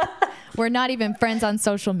we're not even friends on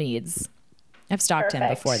social medias. I've stalked him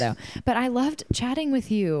before though. But I loved chatting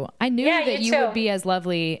with you. I knew that you would be as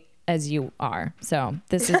lovely as you are. So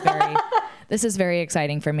this is very this is very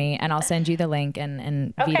exciting for me, and I'll send you the link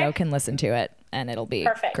and Vito can listen to it and it'll be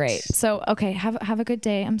great. So, okay, have a good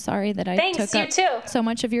day. I'm sorry that I took up so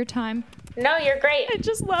much of your time. No, you're great. I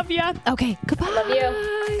just love you. Okay, goodbye. I love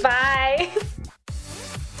you. Bye.